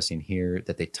been discussing here,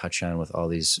 that they touch on with all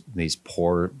these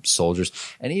poor soldiers.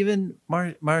 And even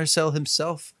Marcel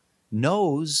himself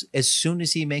knows as soon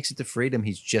as he makes it to freedom,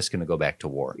 he's just going to go back to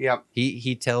war. Yep.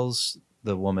 He tells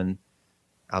the woman,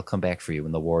 "I'll come back for you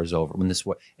when the war is over." When this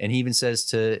war, and he even says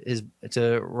to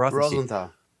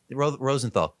Rosenthal,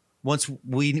 once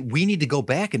we need to go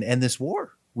back and end this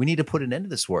war. We need to put an end to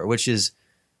this war, which is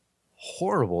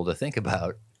horrible to think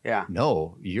about. Yeah.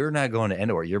 No, you're not going to end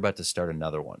a war. You're about to start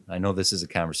another one. I know this is a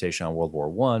conversation on World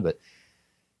War I, but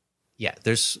yeah,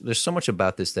 there's so much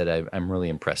about this that I'm really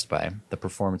impressed by. The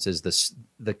performances,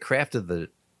 the craft of the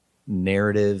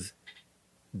narrative,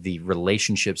 the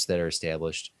relationships that are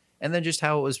established, and then just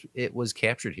how it was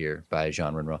captured here by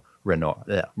Jean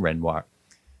Renoir.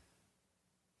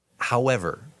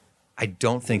 However, I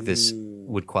don't think this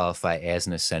would qualify as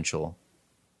an essential.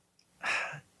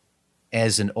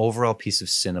 As an overall piece of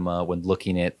cinema, when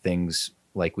looking at things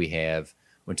like we have,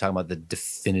 when talking about the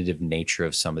definitive nature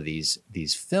of some of these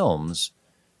films,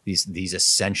 these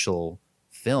essential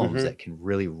films that can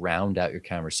really round out your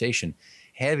conversation,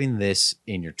 having this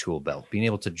in your tool belt, being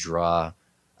able to draw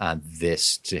on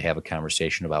this to have a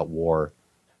conversation about war,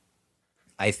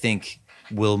 I think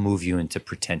will move you into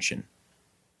pretension,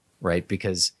 right?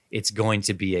 Because it's going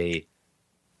to be a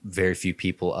very few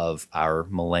people of our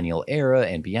millennial era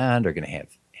and beyond are going to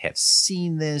have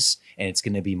seen this, and it's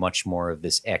going to be much more of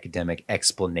this academic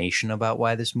explanation about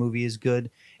why this movie is good,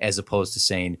 as opposed to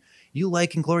saying, you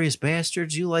like Inglourious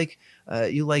Bastards, you like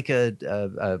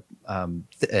freaking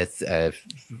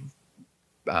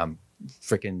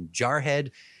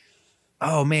Jarhead.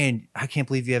 Oh man, I can't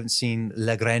believe you haven't seen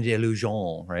La Grande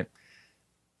Illusion, right?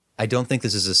 I don't think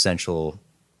this is essential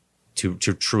to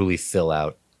truly fill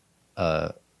out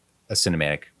a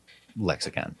cinematic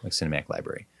lexicon, like cinematic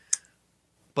library.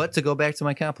 But to go back to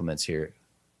my compliments here,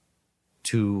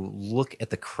 to look at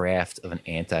the craft of an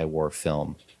anti-war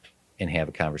film and have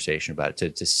a conversation about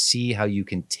it, to see how you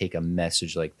can take a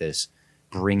message like this,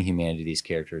 bring humanity to these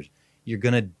characters, you're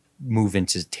going to move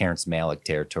into Terrence Malick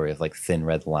territory of like Thin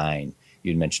Red Line.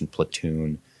 You'd mentioned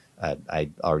Platoon. I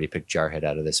already picked Jarhead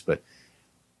out of this, but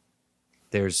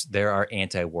there are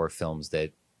anti-war films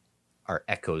that are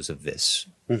echoes of this.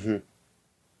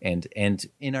 And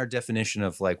in our definition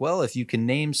of like, well, if you can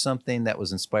name something that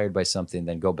was inspired by something,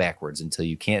 then go backwards until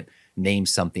you can't name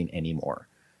something anymore.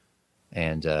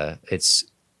 And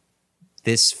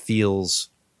this feels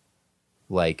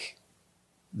like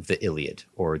the Iliad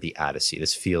or the Odyssey.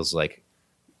 This feels like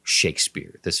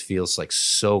Shakespeare. This feels like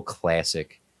so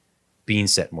classic, being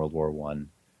set in World War I.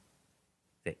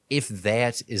 That if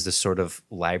that is the sort of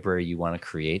library you want to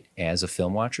create as a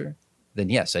film watcher, then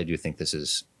yes, I do think this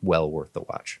is well worth the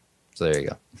watch. So there you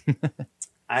go.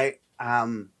 I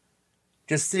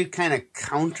just to kind of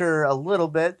counter a little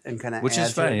bit and kind of which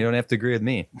is fine. You don't have to agree with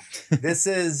me. This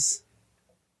is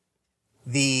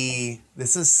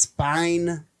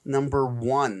spine number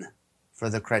 1 for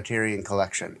the Criterion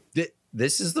Collection.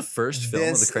 This is the first film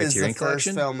of the Criterion Collection? This is the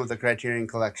first film of the Criterion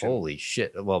Collection. Holy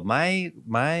shit. Well,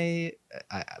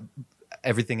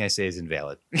 everything I say is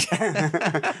invalid.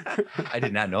 I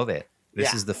did not know that.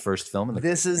 This is the first film of the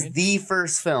Criterion? This is the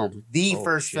first film.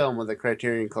 Film of the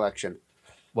Criterion Collection.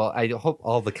 Well, I hope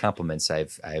all the compliments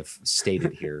I've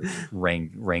stated here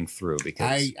rang through,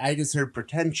 because I just heard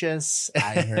pretentious.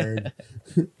 I heard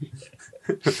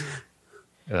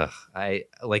I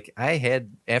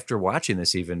had, after watching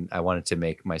this, even I wanted to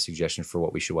make my suggestion for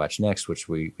what we should watch next, which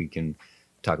we can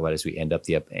talk about as we end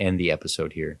the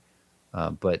episode here.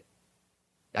 But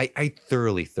I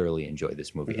thoroughly enjoyed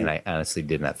this movie, and I honestly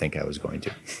did not think I was going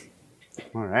to.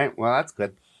 All right, well, that's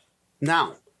good.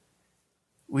 Now,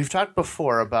 we've talked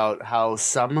before about how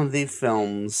some of the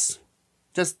films,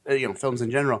 just films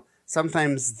in general,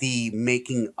 sometimes the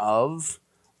making of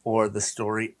or the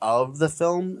story of the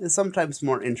film is sometimes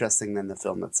more interesting than the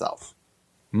film itself.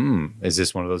 Is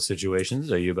this one of those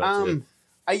situations? Are you about to?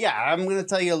 Yeah, I'm going to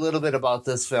tell you a little bit about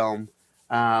this film.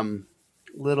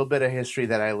 Little bit of history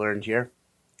that I learned here.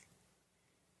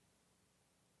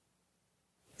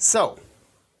 So,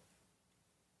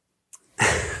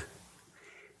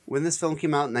 when this film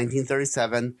came out in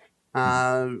 1937,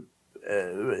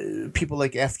 people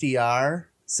like FDR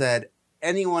said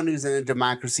anyone who's in a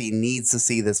democracy needs to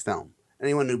see this film.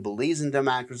 Anyone who believes in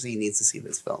democracy needs to see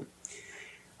this film.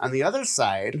 On the other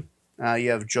side,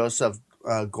 you have Joseph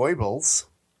Goebbels,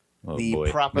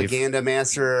 propaganda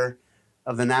master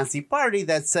of the Nazi Party,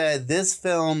 that said this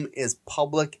film is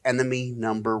public enemy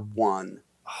number one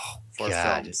for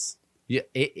films. Yeah,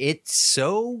 it's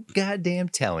so goddamn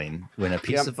telling when a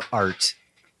piece of art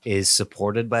is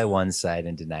supported by one side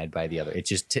and denied by the other. It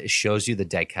just shows you the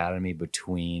dichotomy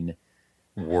between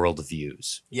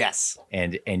worldviews. Yes.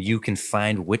 And you can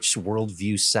find which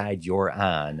worldview side you're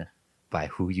on by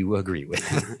who you agree with.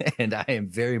 And I am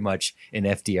very much in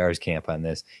FDR's camp on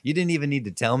this. You didn't even need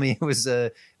to tell me it was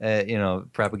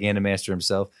propaganda master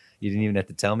himself. You didn't even have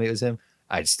to tell me it was him.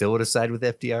 I still would have sided with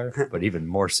FDR, but even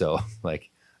more so, like,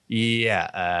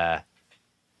 no.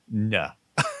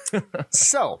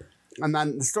 So,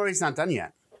 the story's not done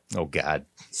yet. Oh, God.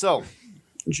 So,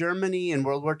 Germany in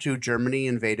World War II, Germany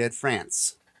invaded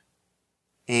France.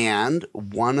 And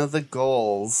one of the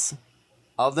goals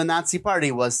of the Nazi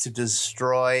Party was to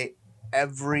destroy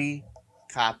every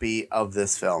copy of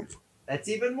this film. That's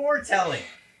even more telling.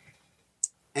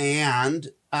 And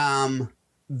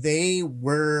they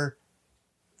were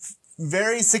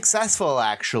very successful,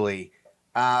 actually,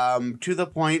 to the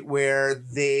point where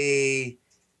they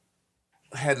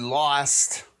had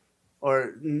lost,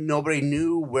 or nobody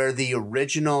knew where the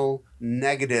original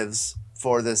negatives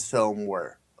for this film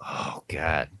were. Oh,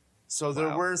 God. So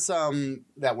there were some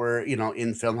that were,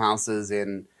 in film houses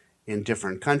in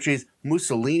different countries.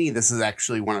 Mussolini, this is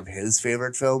actually one of his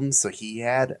favorite films, so he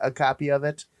had a copy of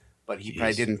it, but he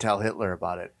probably didn't tell Hitler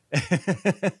about it.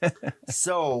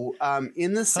 So,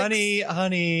 in the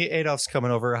honey, Adolf's coming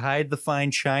over. Hide the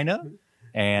fine china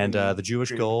and the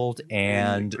Jewish gold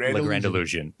and the Grand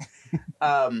Illusion.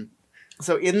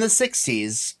 So in the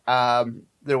 60s,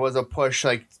 there was a push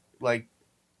like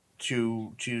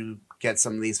to get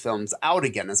some of these films out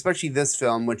again, especially this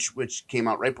film, which came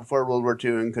out right before World War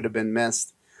II and could have been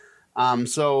missed.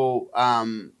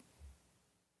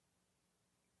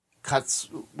 Cuts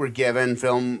were given.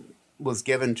 Film was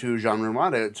given to Jean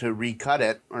Renoir to recut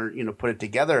it or put it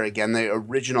together again, the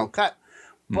original cut.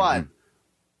 But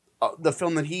the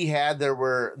film that he had, there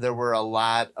were a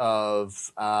lot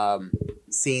of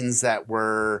scenes that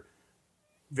were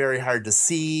very hard to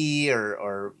see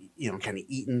or kind of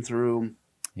eaten through.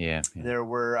 Yeah. There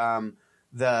were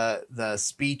the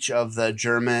speech of the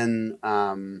German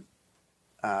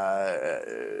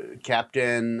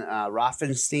Captain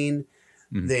Raffenstein.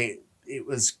 It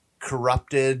was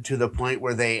corrupted to the point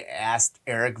where they asked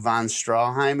Erich von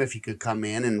Stroheim if he could come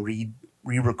in and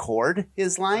re-record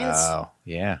his lines. Oh,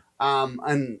 yeah.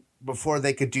 And before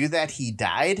they could do that, he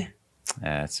died.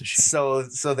 That's a shame.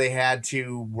 So they had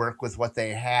to work with what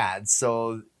they had.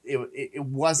 So it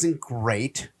wasn't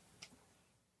great,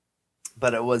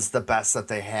 but it was the best that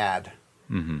they had.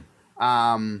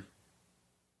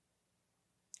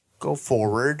 Go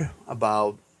forward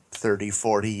about 30,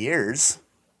 40 years.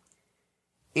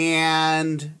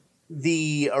 And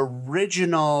the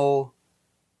original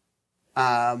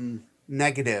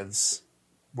negatives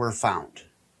were found.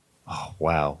 Oh,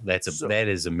 wow. That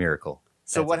is a miracle.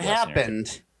 So what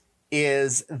happened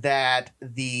is that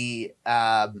the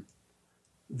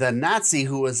Nazi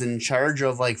who was in charge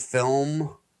of like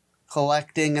film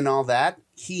collecting and all that,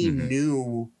 he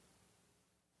knew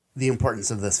the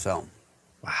importance of this film.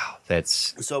 Wow,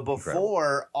 that's so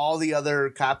before all the other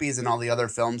copies and all the other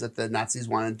films that the Nazis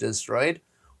wanted destroyed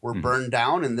were burned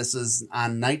down, and this is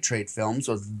on nitrate film,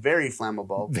 so it's very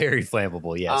flammable. Very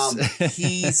flammable, yes.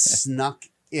 He snuck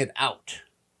it out.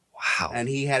 Wow. And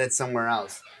he had it somewhere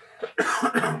else.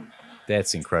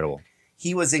 That's incredible.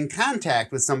 He was in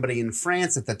contact with somebody in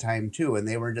France at the time, too, and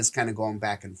they were just kind of going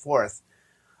back and forth.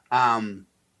 But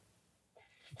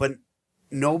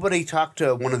nobody talked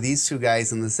to one of these two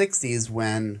guys in the 60s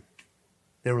when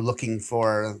they were looking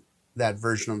for that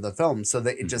version of the film. So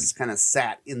that it just kind of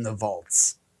sat in the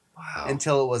vaults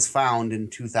until it was found in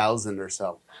 2000 or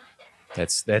so.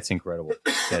 That's incredible.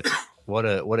 That's what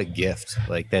a gift.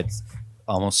 Like that's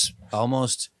almost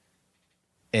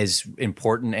as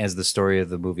important as the story of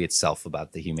the movie itself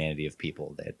about the humanity of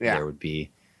people, that there would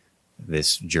be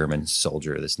this German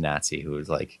soldier, this Nazi who was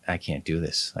like, I can't do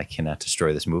this. I cannot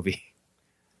destroy this movie.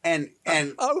 And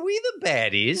are we the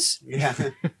baddies? Yeah.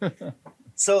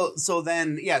 So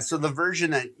the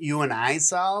version that you and I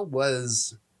saw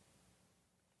was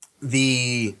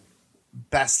the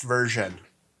best version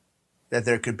that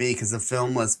there could be because the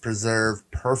film was preserved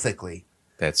perfectly.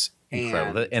 That's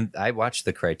incredible. And I watched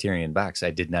the Criterion box.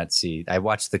 I did not see. I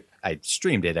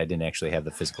streamed it. I didn't actually have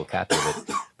the physical copy of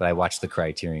it, but I watched the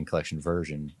Criterion Collection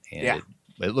version, and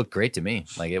it looked great to me.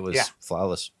 Like, it was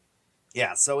flawless.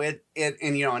 Yeah. So and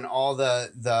and all the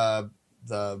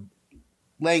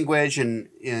language and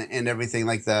everything,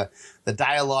 like the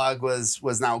dialogue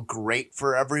was now great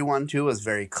for everyone too. It was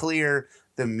very clear.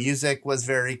 The music was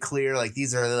very clear. Like,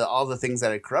 these are all the things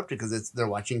that are corrupted because they're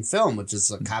watching film, which is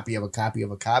a copy of a copy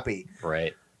of a copy.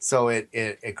 Right. So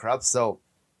it corrupts. So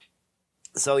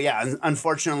yeah.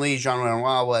 Unfortunately, Jean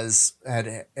Renoir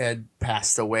had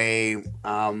passed away.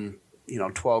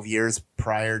 12 years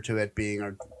prior to it being,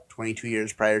 or 22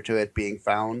 years prior to it being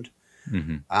found.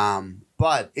 Mm-hmm.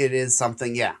 But it is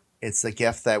something. Yeah, it's a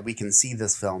gift that we can see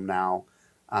this film now.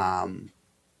 And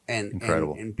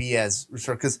incredible. And be as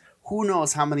restored, because who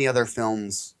knows how many other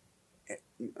films,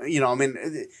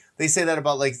 they say that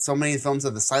about, like, so many films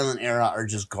of the silent era are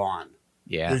just gone.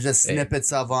 Yeah. There's just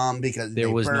snippets of them because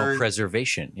there was no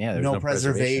preservation. Yeah. There's no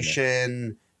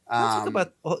preservation. Can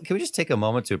we just take a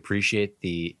moment to appreciate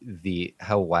the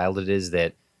how wild it is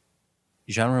that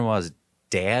Jean Renoir's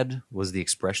dad was the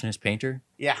expressionist painter?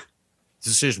 Yeah.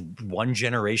 This is just one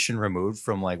generation removed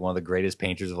from, like, one of the greatest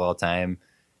painters of all time.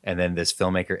 And then this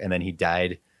filmmaker, and then he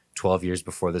died 12 years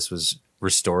before this was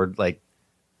restored. Like,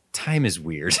 time is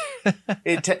weird.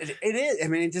 It is. I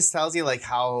mean, it just tells you, like,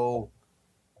 how,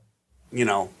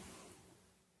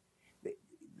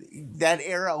 that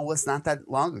era was not that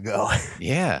long ago.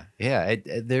 Yeah.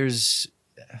 There's,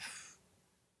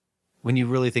 when you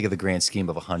really think of the grand scheme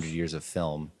of 100 years of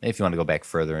film, if you want to go back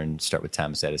further and start with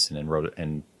Thomas Edison and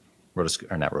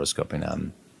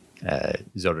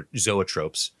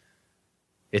zoetropes,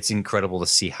 it's incredible to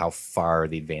see how far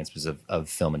the advancements of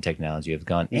film and technology have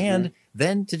gone. Mm-hmm. And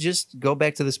then to just go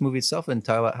back to this movie itself and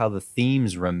talk about how the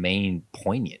themes remain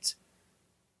poignant.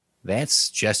 That's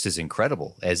just as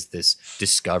incredible as this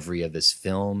discovery of this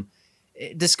film.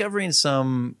 Discovering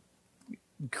some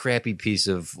crappy piece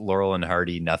of Laurel and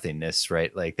Hardy nothingness,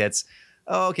 right? Like, that's,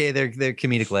 okay, they're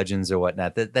comedic legends or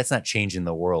whatnot. That's not changing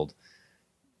the world.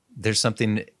 There's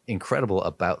something incredible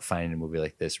about finding a movie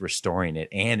like this, restoring it,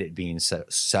 and it being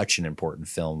such an important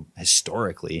film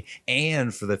historically,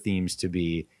 and for the themes to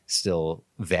be still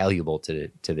valuable to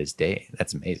this day.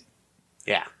 That's amazing.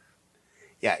 Yeah.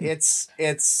 It's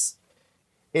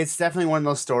definitely one of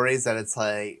those stories that it's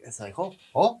like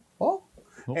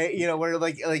where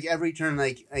like every turn,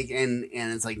 like and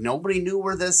it's like nobody knew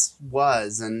where this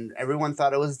was, and everyone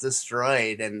thought it was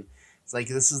destroyed, and it's like,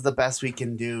 this is the best we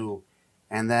can do.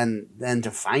 And then to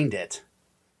find it.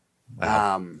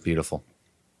 Wow. Beautiful.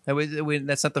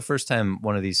 That's not the first time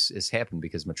one of these has happened,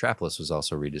 because Metropolis was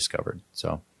also rediscovered.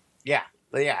 So yeah,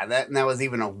 but yeah, that was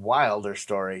even a wilder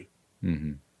story.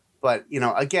 Mm-hmm. But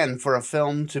again, for a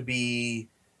film to be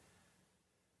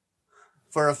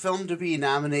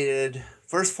nominated,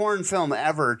 first foreign film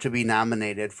ever to be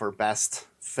nominated for best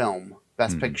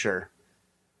picture,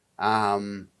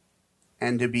 and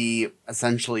to be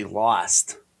essentially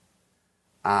lost.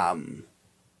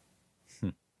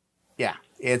 Yeah,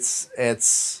 it's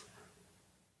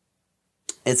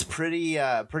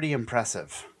pretty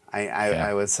impressive.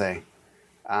 I would say.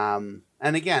 And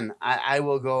again, I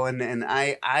will go in and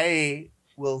I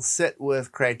will sit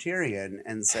with Criterion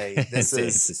and say this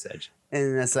is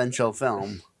an essential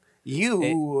film.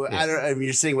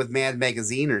 You're sitting with Mad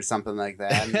Magazine or something like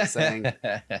that, and you're saying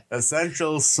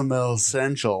essential smell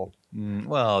essential.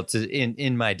 Well,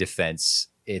 in my defense,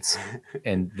 it's,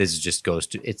 and this just goes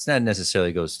to, it's not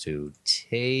necessarily goes to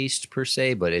taste per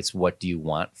se, but it's, what do you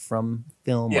want from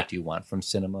film? Yeah. What do you want from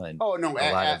cinema? And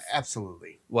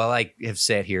absolutely. Well, I have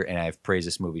sat here and I've praised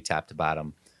this movie top to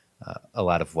bottom. A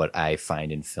lot of what I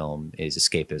find in film is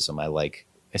escapism. I like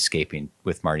escaping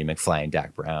with Marty McFly and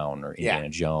Doc Brown, or Indiana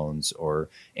Jones, or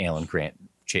Alan Grant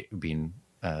being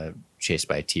chased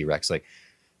by a T-Rex. Like,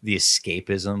 the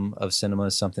escapism of cinema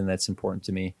is something that's important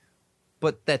to me.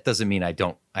 But that doesn't mean I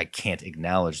can't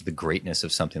acknowledge the greatness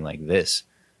of something like this.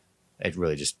 It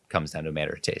really just comes down to a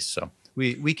matter of taste. So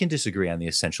we can disagree on the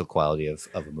essential quality of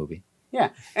a movie. Yeah.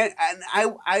 And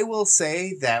I will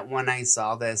say that when I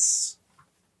saw this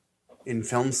in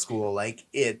film school, like,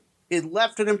 it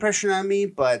left an impression on me,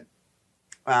 but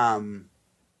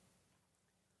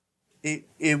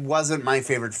it wasn't my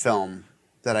favorite film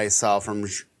that I saw from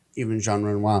even Jean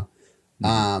Renoir.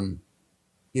 Mm-hmm.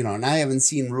 And I haven't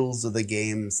seen Rules of the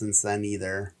Game since then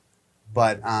either.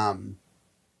 But, I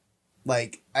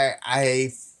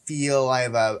feel I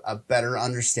have a better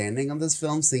understanding of this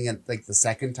film, seeing it, like, the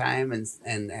second time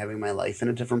and having my life in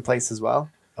a different place as well.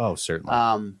 Oh,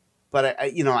 certainly. but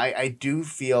I do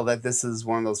feel that this is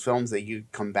one of those films that you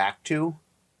come back to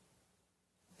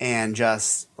and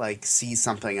just like see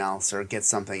something else or get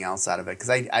something else out of it. Because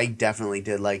I definitely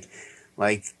did like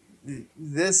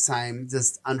this time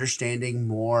just understanding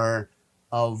more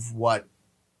of what,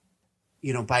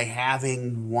 by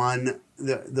having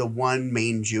the one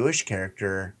main Jewish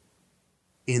character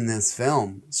in this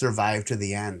film survive to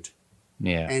the end.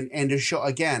 Yeah. And to show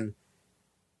again,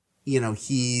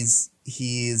 he's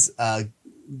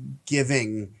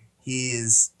giving,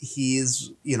 he's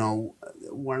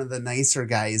one of the nicer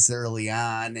guys early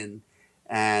on,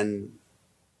 and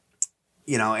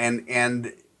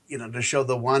to show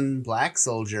the one black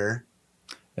soldier.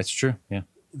 That's true. Yeah.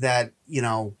 That,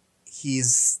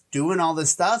 he's doing all this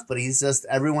stuff, but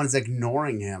everyone's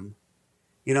ignoring him,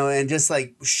 and just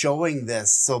like showing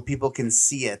this so people can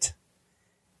see it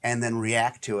and then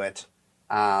react to it.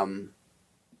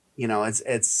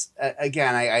 It's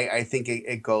again, I think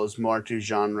it goes more to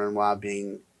Jean Renoir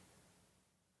being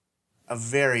a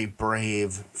very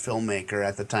brave filmmaker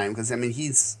at the time. Cause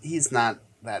he's not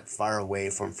that far away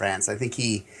from France. I think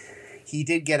he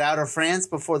did get out of France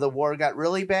before the war got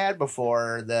really bad,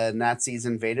 before the Nazis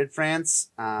invaded France,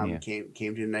 came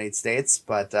to the United States.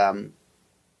 But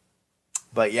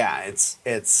yeah,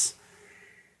 it's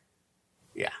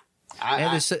yeah.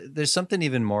 There's something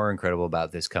even more incredible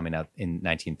about this coming out in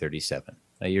 1937.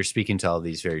 You're speaking to all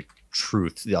these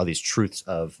truths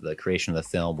of the creation of the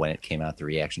film when it came out, the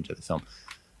reaction to the film.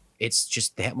 It's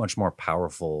just that much more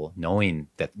powerful knowing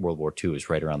that World War II is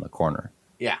right around the corner.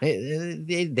 Yeah,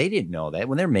 they didn't know that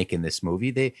when they're making this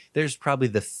movie. There's probably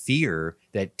the fear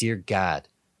that dear God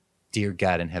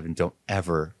in heaven, don't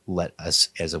ever let us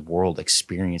as a world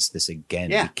experience this again.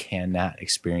 Yeah. We cannot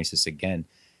experience this again.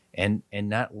 And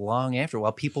not long after,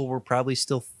 while people were probably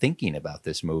still thinking about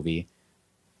this movie,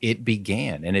 it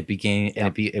began, and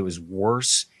it was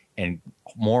worse and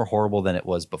more horrible than it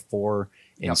was before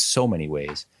in so many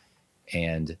ways.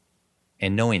 And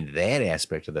knowing that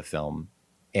aspect of the film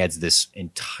adds this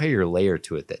entire layer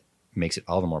to it that makes it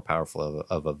all the more powerful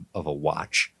of a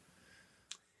watch.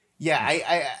 Yeah,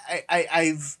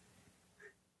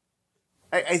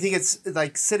 I think it's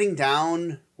like sitting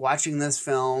down watching this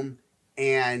film,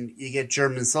 and you get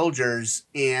German soldiers,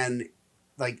 and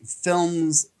like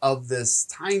films of this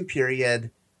time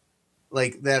period,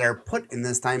 like that are put in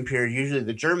this time period, usually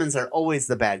the Germans are always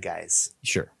the bad guys.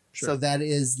 Sure. So that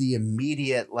is the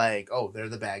immediate, like, oh, they're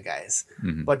the bad guys.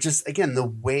 Mm-hmm. But just, again, the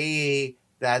way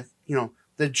that,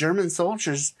 the German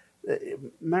soldiers,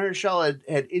 Marshall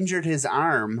had injured his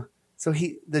arm. So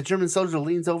the German soldier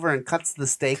leans over and cuts the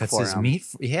steak for him. Cuts his meat.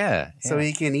 Yeah. So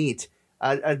he can eat.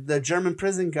 The German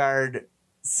prison guard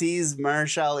sees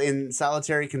Marshall in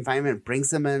solitary confinement,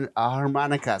 brings him in a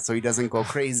harmonica so he doesn't go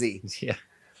crazy. Yeah.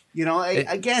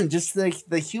 Again, just like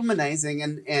the humanizing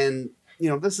and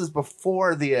this is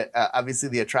before the obviously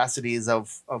the atrocities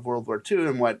of World War II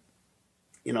and what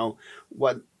the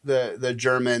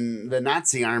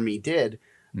Nazi army did.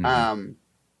 Mm-hmm.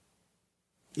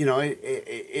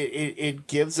 It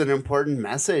gives an important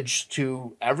message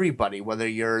to everybody, whether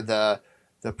you're the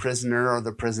prisoner or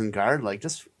the prison guard. Like,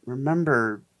 just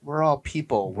remember, we're all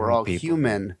people. We're all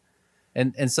human.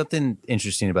 And something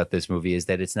interesting about this movie is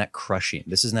that it's not crushing.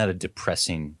 This is not a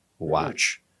depressing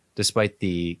watch, despite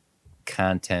the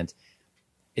content.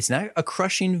 It's not a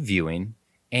crushing viewing,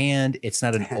 and it's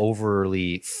not an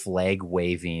overly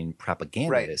flag-waving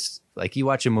propagandist. Right. Like, you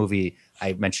watch a movie,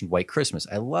 I mentioned White Christmas.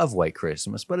 I love White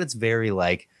Christmas, but it's very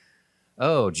like,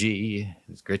 oh, gee,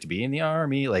 it's great to be in the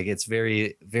army. Like, it's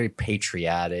very, very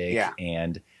patriotic. Yeah.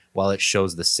 And while it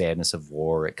shows the sadness of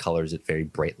war, it colors it very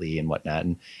brightly and whatnot.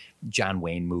 And John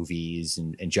Wayne movies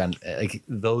and John, like,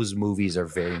 those movies are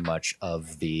very much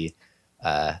of the,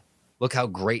 look how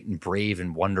great and brave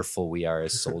and wonderful we are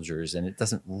as soldiers. And it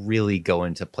doesn't really go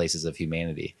into places of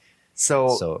humanity.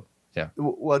 So yeah.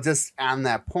 Well, just on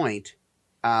that point,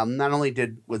 not only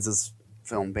was this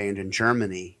film banned in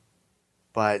Germany,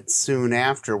 but soon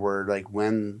afterward, like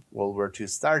when World War II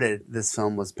started, this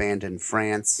film was banned in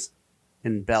France,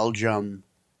 in Belgium,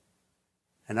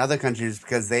 and other countries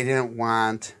because they didn't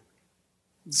want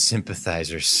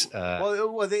sympathizers.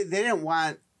 Well, they didn't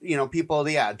want people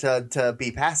to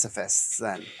be pacifists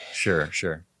then. Sure.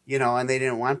 And they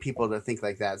didn't want people to think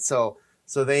like that. So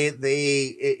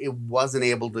it wasn't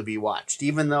able to be watched,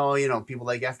 even though people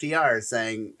like FDR are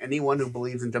saying anyone who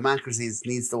believes in democracies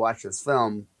needs to watch this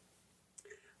film.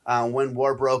 When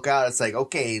war broke out, it's like,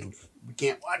 okay, we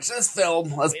can't watch this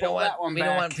film. Let's pull that one back. We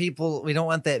don't want people. We don't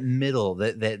want that middle,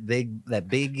 that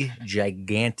big,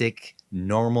 gigantic,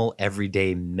 normal,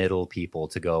 everyday middle people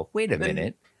to go, wait a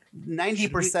minute.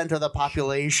 90% of the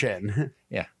population.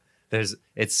 Yeah.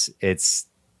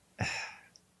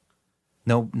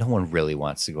 No one really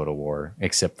wants to go to war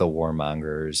except the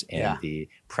warmongers and the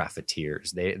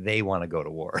profiteers. They want to go to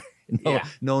war.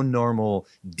 No normal,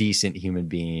 decent human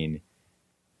being.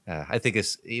 I think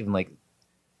it's even like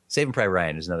Saving Private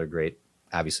Ryan is another great,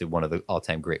 obviously one of the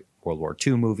all-time great World War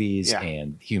II movies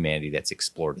and humanity that's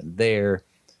explored in there.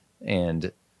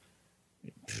 And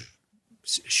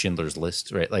Schindler's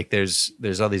List, right? Like there's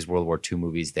all these World War II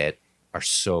movies that are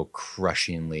so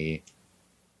crushingly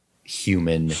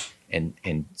human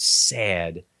and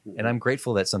sad. And I'm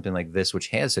grateful that something like this, which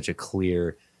has such a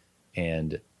clear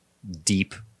and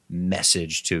deep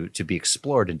message to be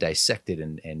explored and dissected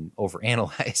and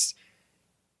overanalyzed,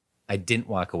 I didn't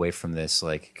walk away from this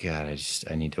like, God,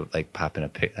 I need to like pop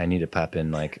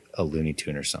in like a Looney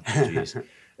Tune or something. Jeez.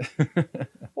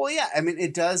 Well, yeah, I mean,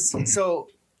 it does. So,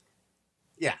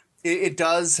 yeah, it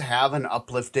does have an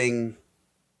uplifting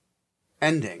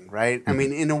ending, right? I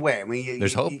mean, in a way. I mean,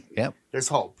 there's hope. Yeah, there's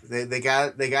hope. They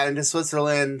got into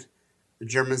Switzerland. The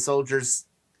German soldiers,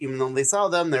 even though they saw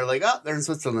them, they're like, oh, they're in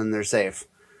Switzerland. They're safe.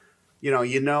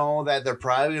 You know that they're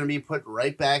probably going to be put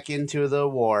right back into the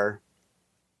war.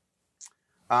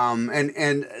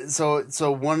 And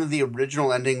so one of the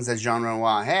original endings that Jean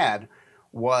Renoir had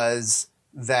was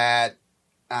that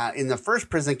in the first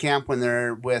prison camp, when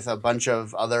they're with a bunch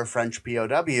of other French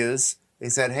POWs, they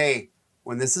said, hey,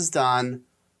 when this is done,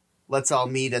 let's all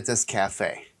meet at this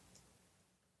cafe.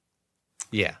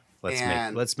 Yeah,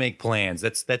 let's make plans.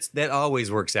 That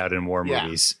always works out in war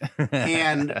movies.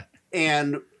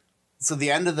 and so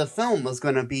the end of the film was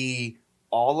going to be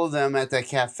all of them at the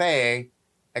cafe,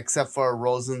 except for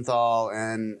Rosenthal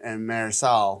and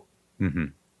Marisol. Mm-hmm.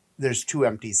 There's 2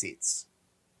 empty seats.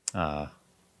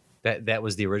 That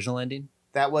was the original ending?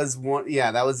 That was one.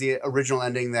 Yeah, that was the original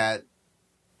ending that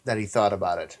he thought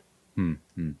about it.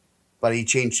 Mm-hmm. But he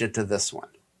changed it to this one.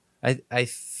 I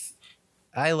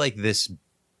like this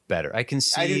better. I can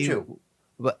see. I do too.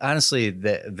 But honestly,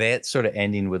 that sort of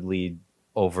ending would lead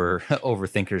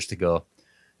overthinkers to go,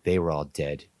 they were all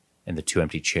dead, and the 2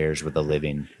 empty chairs were the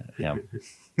living. Yeah.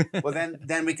 Well,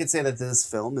 then we could say that this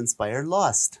film inspired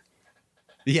Lost.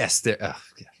 Yes.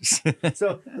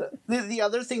 So the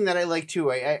other thing that I like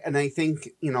too, I think,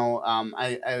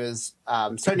 I was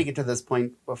starting to get to this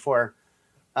point before,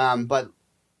 but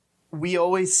we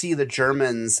always see the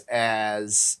Germans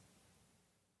as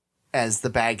the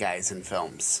bad guys in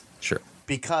films. Sure.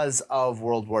 Because of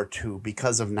World War II,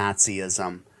 because of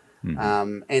Nazism,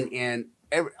 and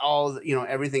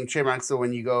everything trademarked. So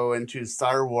when you go into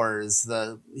Star Wars,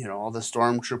 all the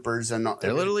stormtroopers and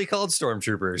they're literally called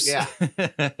stormtroopers. Yeah,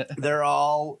 they're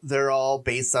all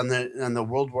based on the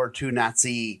World War II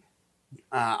Nazi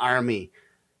army.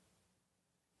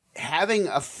 Having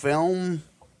a film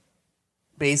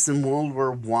based in World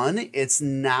War I, it's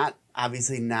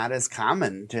obviously not as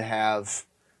common to have.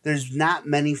 There's not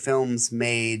many films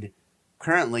made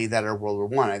currently that are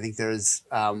World War I. I think there's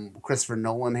Christopher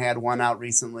Nolan had one out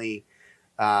recently.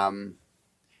 The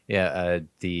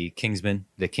Kingsman,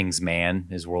 the Kingsman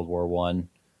is World War I.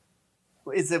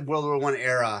 It's a World War I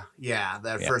era. Yeah,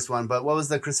 first one. But what was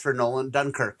the Christopher Nolan?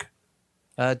 Dunkirk.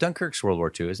 Dunkirk's World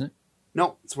War II, isn't it?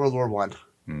 No, it's World War I.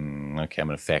 Okay, I'm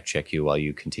going to fact check you while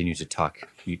you continue to talk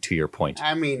to your point.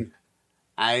 I mean,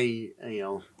 I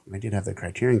did have the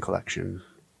Criterion Collection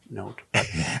note, but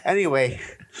anyway,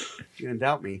 you didn't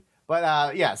doubt me.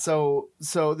 But so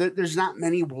there's not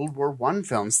many World War I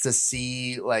films to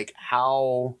see like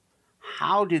how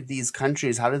did these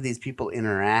people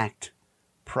interact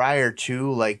prior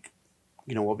to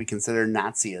what we consider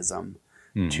Nazism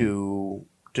to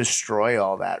destroy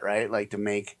all that, right? Like to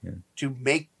make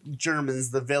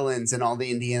Germans the villains in all the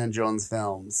Indiana Jones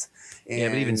films. But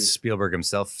even Spielberg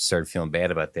himself started feeling bad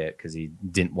about that because he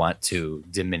didn't want to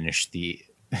diminish the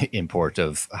import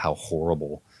of how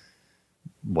horrible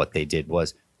what they did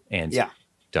was. And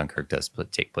Dunkirk does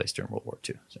take place during World War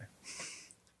II. Sorry.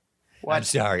 What? I'm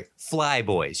sorry. Fly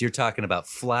Boys. You're talking about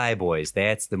Fly Boys.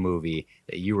 That's the movie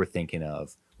that you were thinking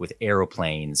of with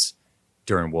airplanes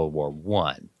during World War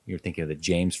I. You're thinking of the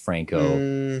James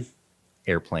Franco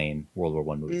airplane World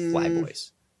War I movie, Fly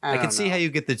Boys. I can see how you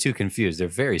get the two confused. They're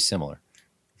very similar.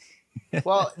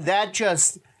 Well, that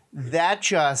just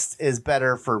is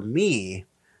better for me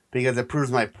because it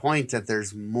proves my point that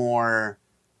there's more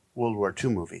World War II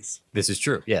movies. This is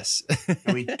true. Yes.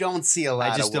 And we don't see a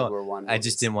lot of World War I movies. I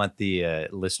just didn't want the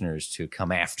listeners to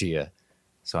come after you.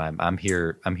 So I'm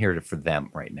here for them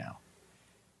right now.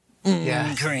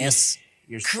 Chris.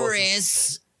 You're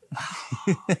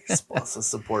You're supposed to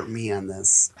support me on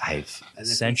this. I've And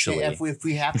essentially. if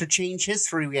we have to change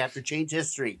history, we have to change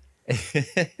history.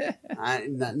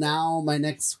 Now, my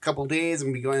next couple days, I'm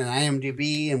going to be going on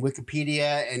IMDb and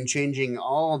Wikipedia and changing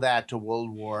all that to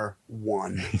World War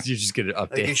One. You're just going to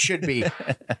update. Like it should be.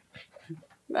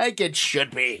 Like it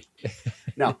should be.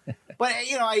 No, but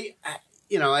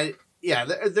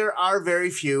there are very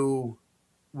few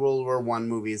World War One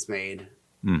movies made.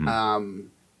 Mhm.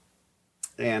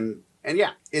 And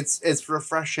yeah, it's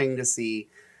refreshing to see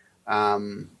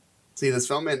this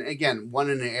film, and again, one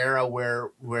in an era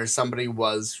where somebody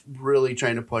was really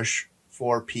trying to push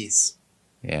for peace.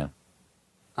 Yeah.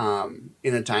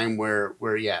 In a time where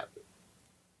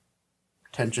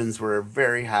tensions were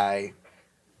very high,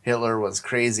 Hitler was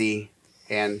crazy,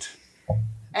 and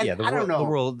Yeah, I don't know. The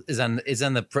world is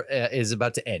is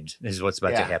about to end. Is what's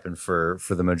about to happen for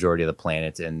the majority of the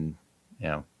planet, and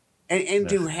and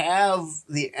to have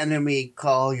the enemy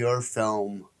call your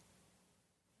film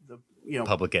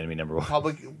public enemy number one.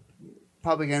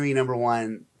 public enemy number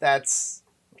one. That's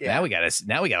Now we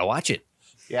gotta watch it.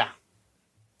 yeah,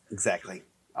 exactly.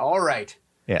 All right.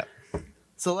 Yeah.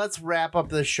 So let's wrap up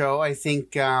the show. I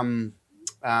think the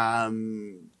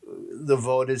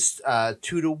vote is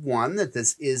 2-1 that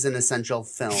this is an essential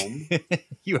film.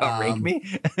 You outrage me.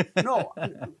 No,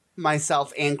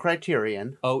 myself and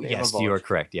Criterion. Oh, they have a yes, vote. you are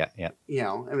correct. Yeah,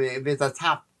 yeah. I mean, if it's a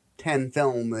top 10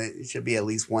 film, it should be at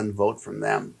least one vote from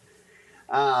them.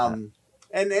 And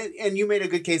you made a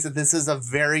good case that this is a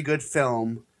very good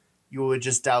film. You would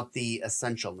just doubt the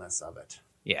essentialness of it.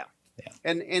 Yeah, yeah.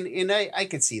 And I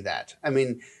could see that. I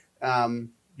mean,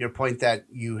 your point that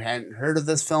you hadn't heard of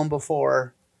this film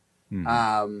before.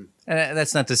 And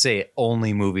that's not to say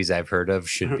only movies I've heard of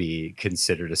should be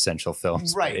considered essential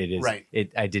films. Right, But it is. right.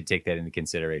 I did take that into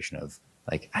consideration of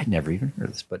like I'd never even heard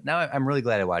of this, but now I'm really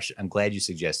glad I watched it. I'm glad you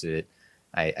suggested it.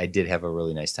 I did have a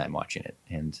really nice time watching it,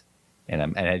 and I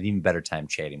had an even better time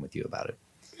chatting with you about it.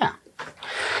 Yeah.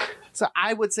 So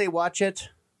I would say watch it.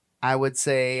 I would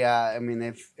say, I mean,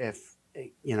 if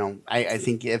I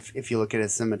think if you look at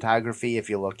its cinematography, if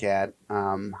you look at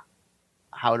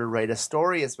how to write a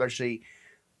story, especially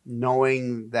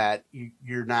knowing that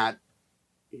you're not,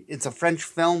 it's a French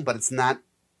film, but it's not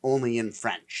only in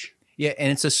French. Yeah,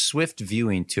 and it's a swift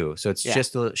viewing too. So it's Yeah.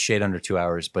 just a shade under 2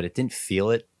 hours, but it didn't feel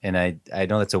it. And I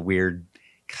know that's a weird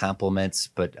compliment,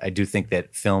 but I do think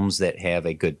that films that have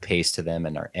a good pace to them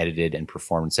and are edited and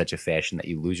performed in such a fashion that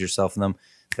you lose yourself in them,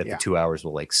 that Yeah. the 2 hours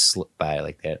will like slip by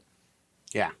like that.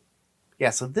 Yeah. Yeah.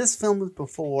 So this film was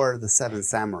before The Seven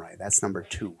Samurai. That's number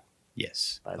 2.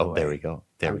 Yes. By the There way, we go.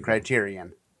 There on we go.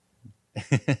 Criterion.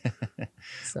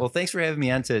 Well, thanks for having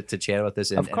me on to chat about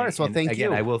this. And, Of course. Well, thank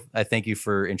again, you. I thank you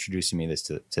for introducing me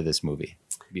to this movie.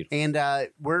 Beautiful. And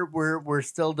we're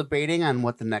still debating on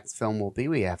what the next film will be.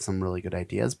 We have some really good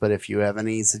ideas, but if you have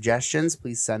any suggestions,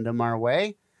 please send them our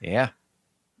way. Yeah.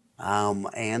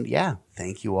 And yeah,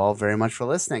 thank you all very much for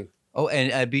listening. Oh,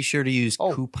 and be sure to use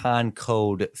coupon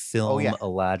code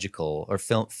Illogical or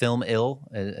Film Ill.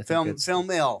 I think that's- Film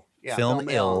Ill. Yeah, Film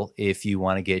Ill if you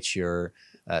want to get your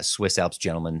Swiss Alps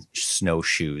Gentleman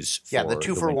snowshoes. Yeah, the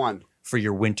 2 for 1. For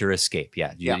your winter escape.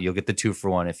 Yeah, you'll get the 2 for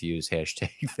 1 if you use hashtag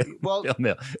Well, Film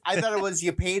Ill. I thought it was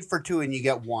you paid for 2 and you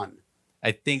get 1.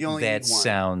 I think you only that need one.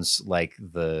 sounds like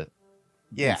the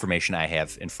Yeah. information I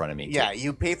have in front of me. Yeah,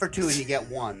 you pay for 2 and you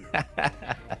get 1.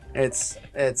 It's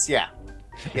yeah.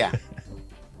 Yeah.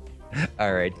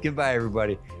 All right. Goodbye,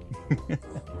 everybody.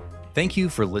 Thank you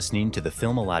for listening to the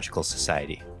Filmological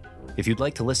Society. If you'd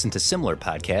like to listen to similar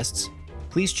podcasts,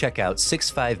 please check out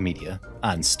 65 Media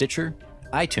on Stitcher,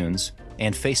 iTunes,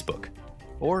 and Facebook.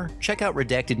 Or check out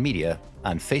Redacted Media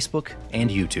on Facebook and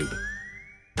YouTube.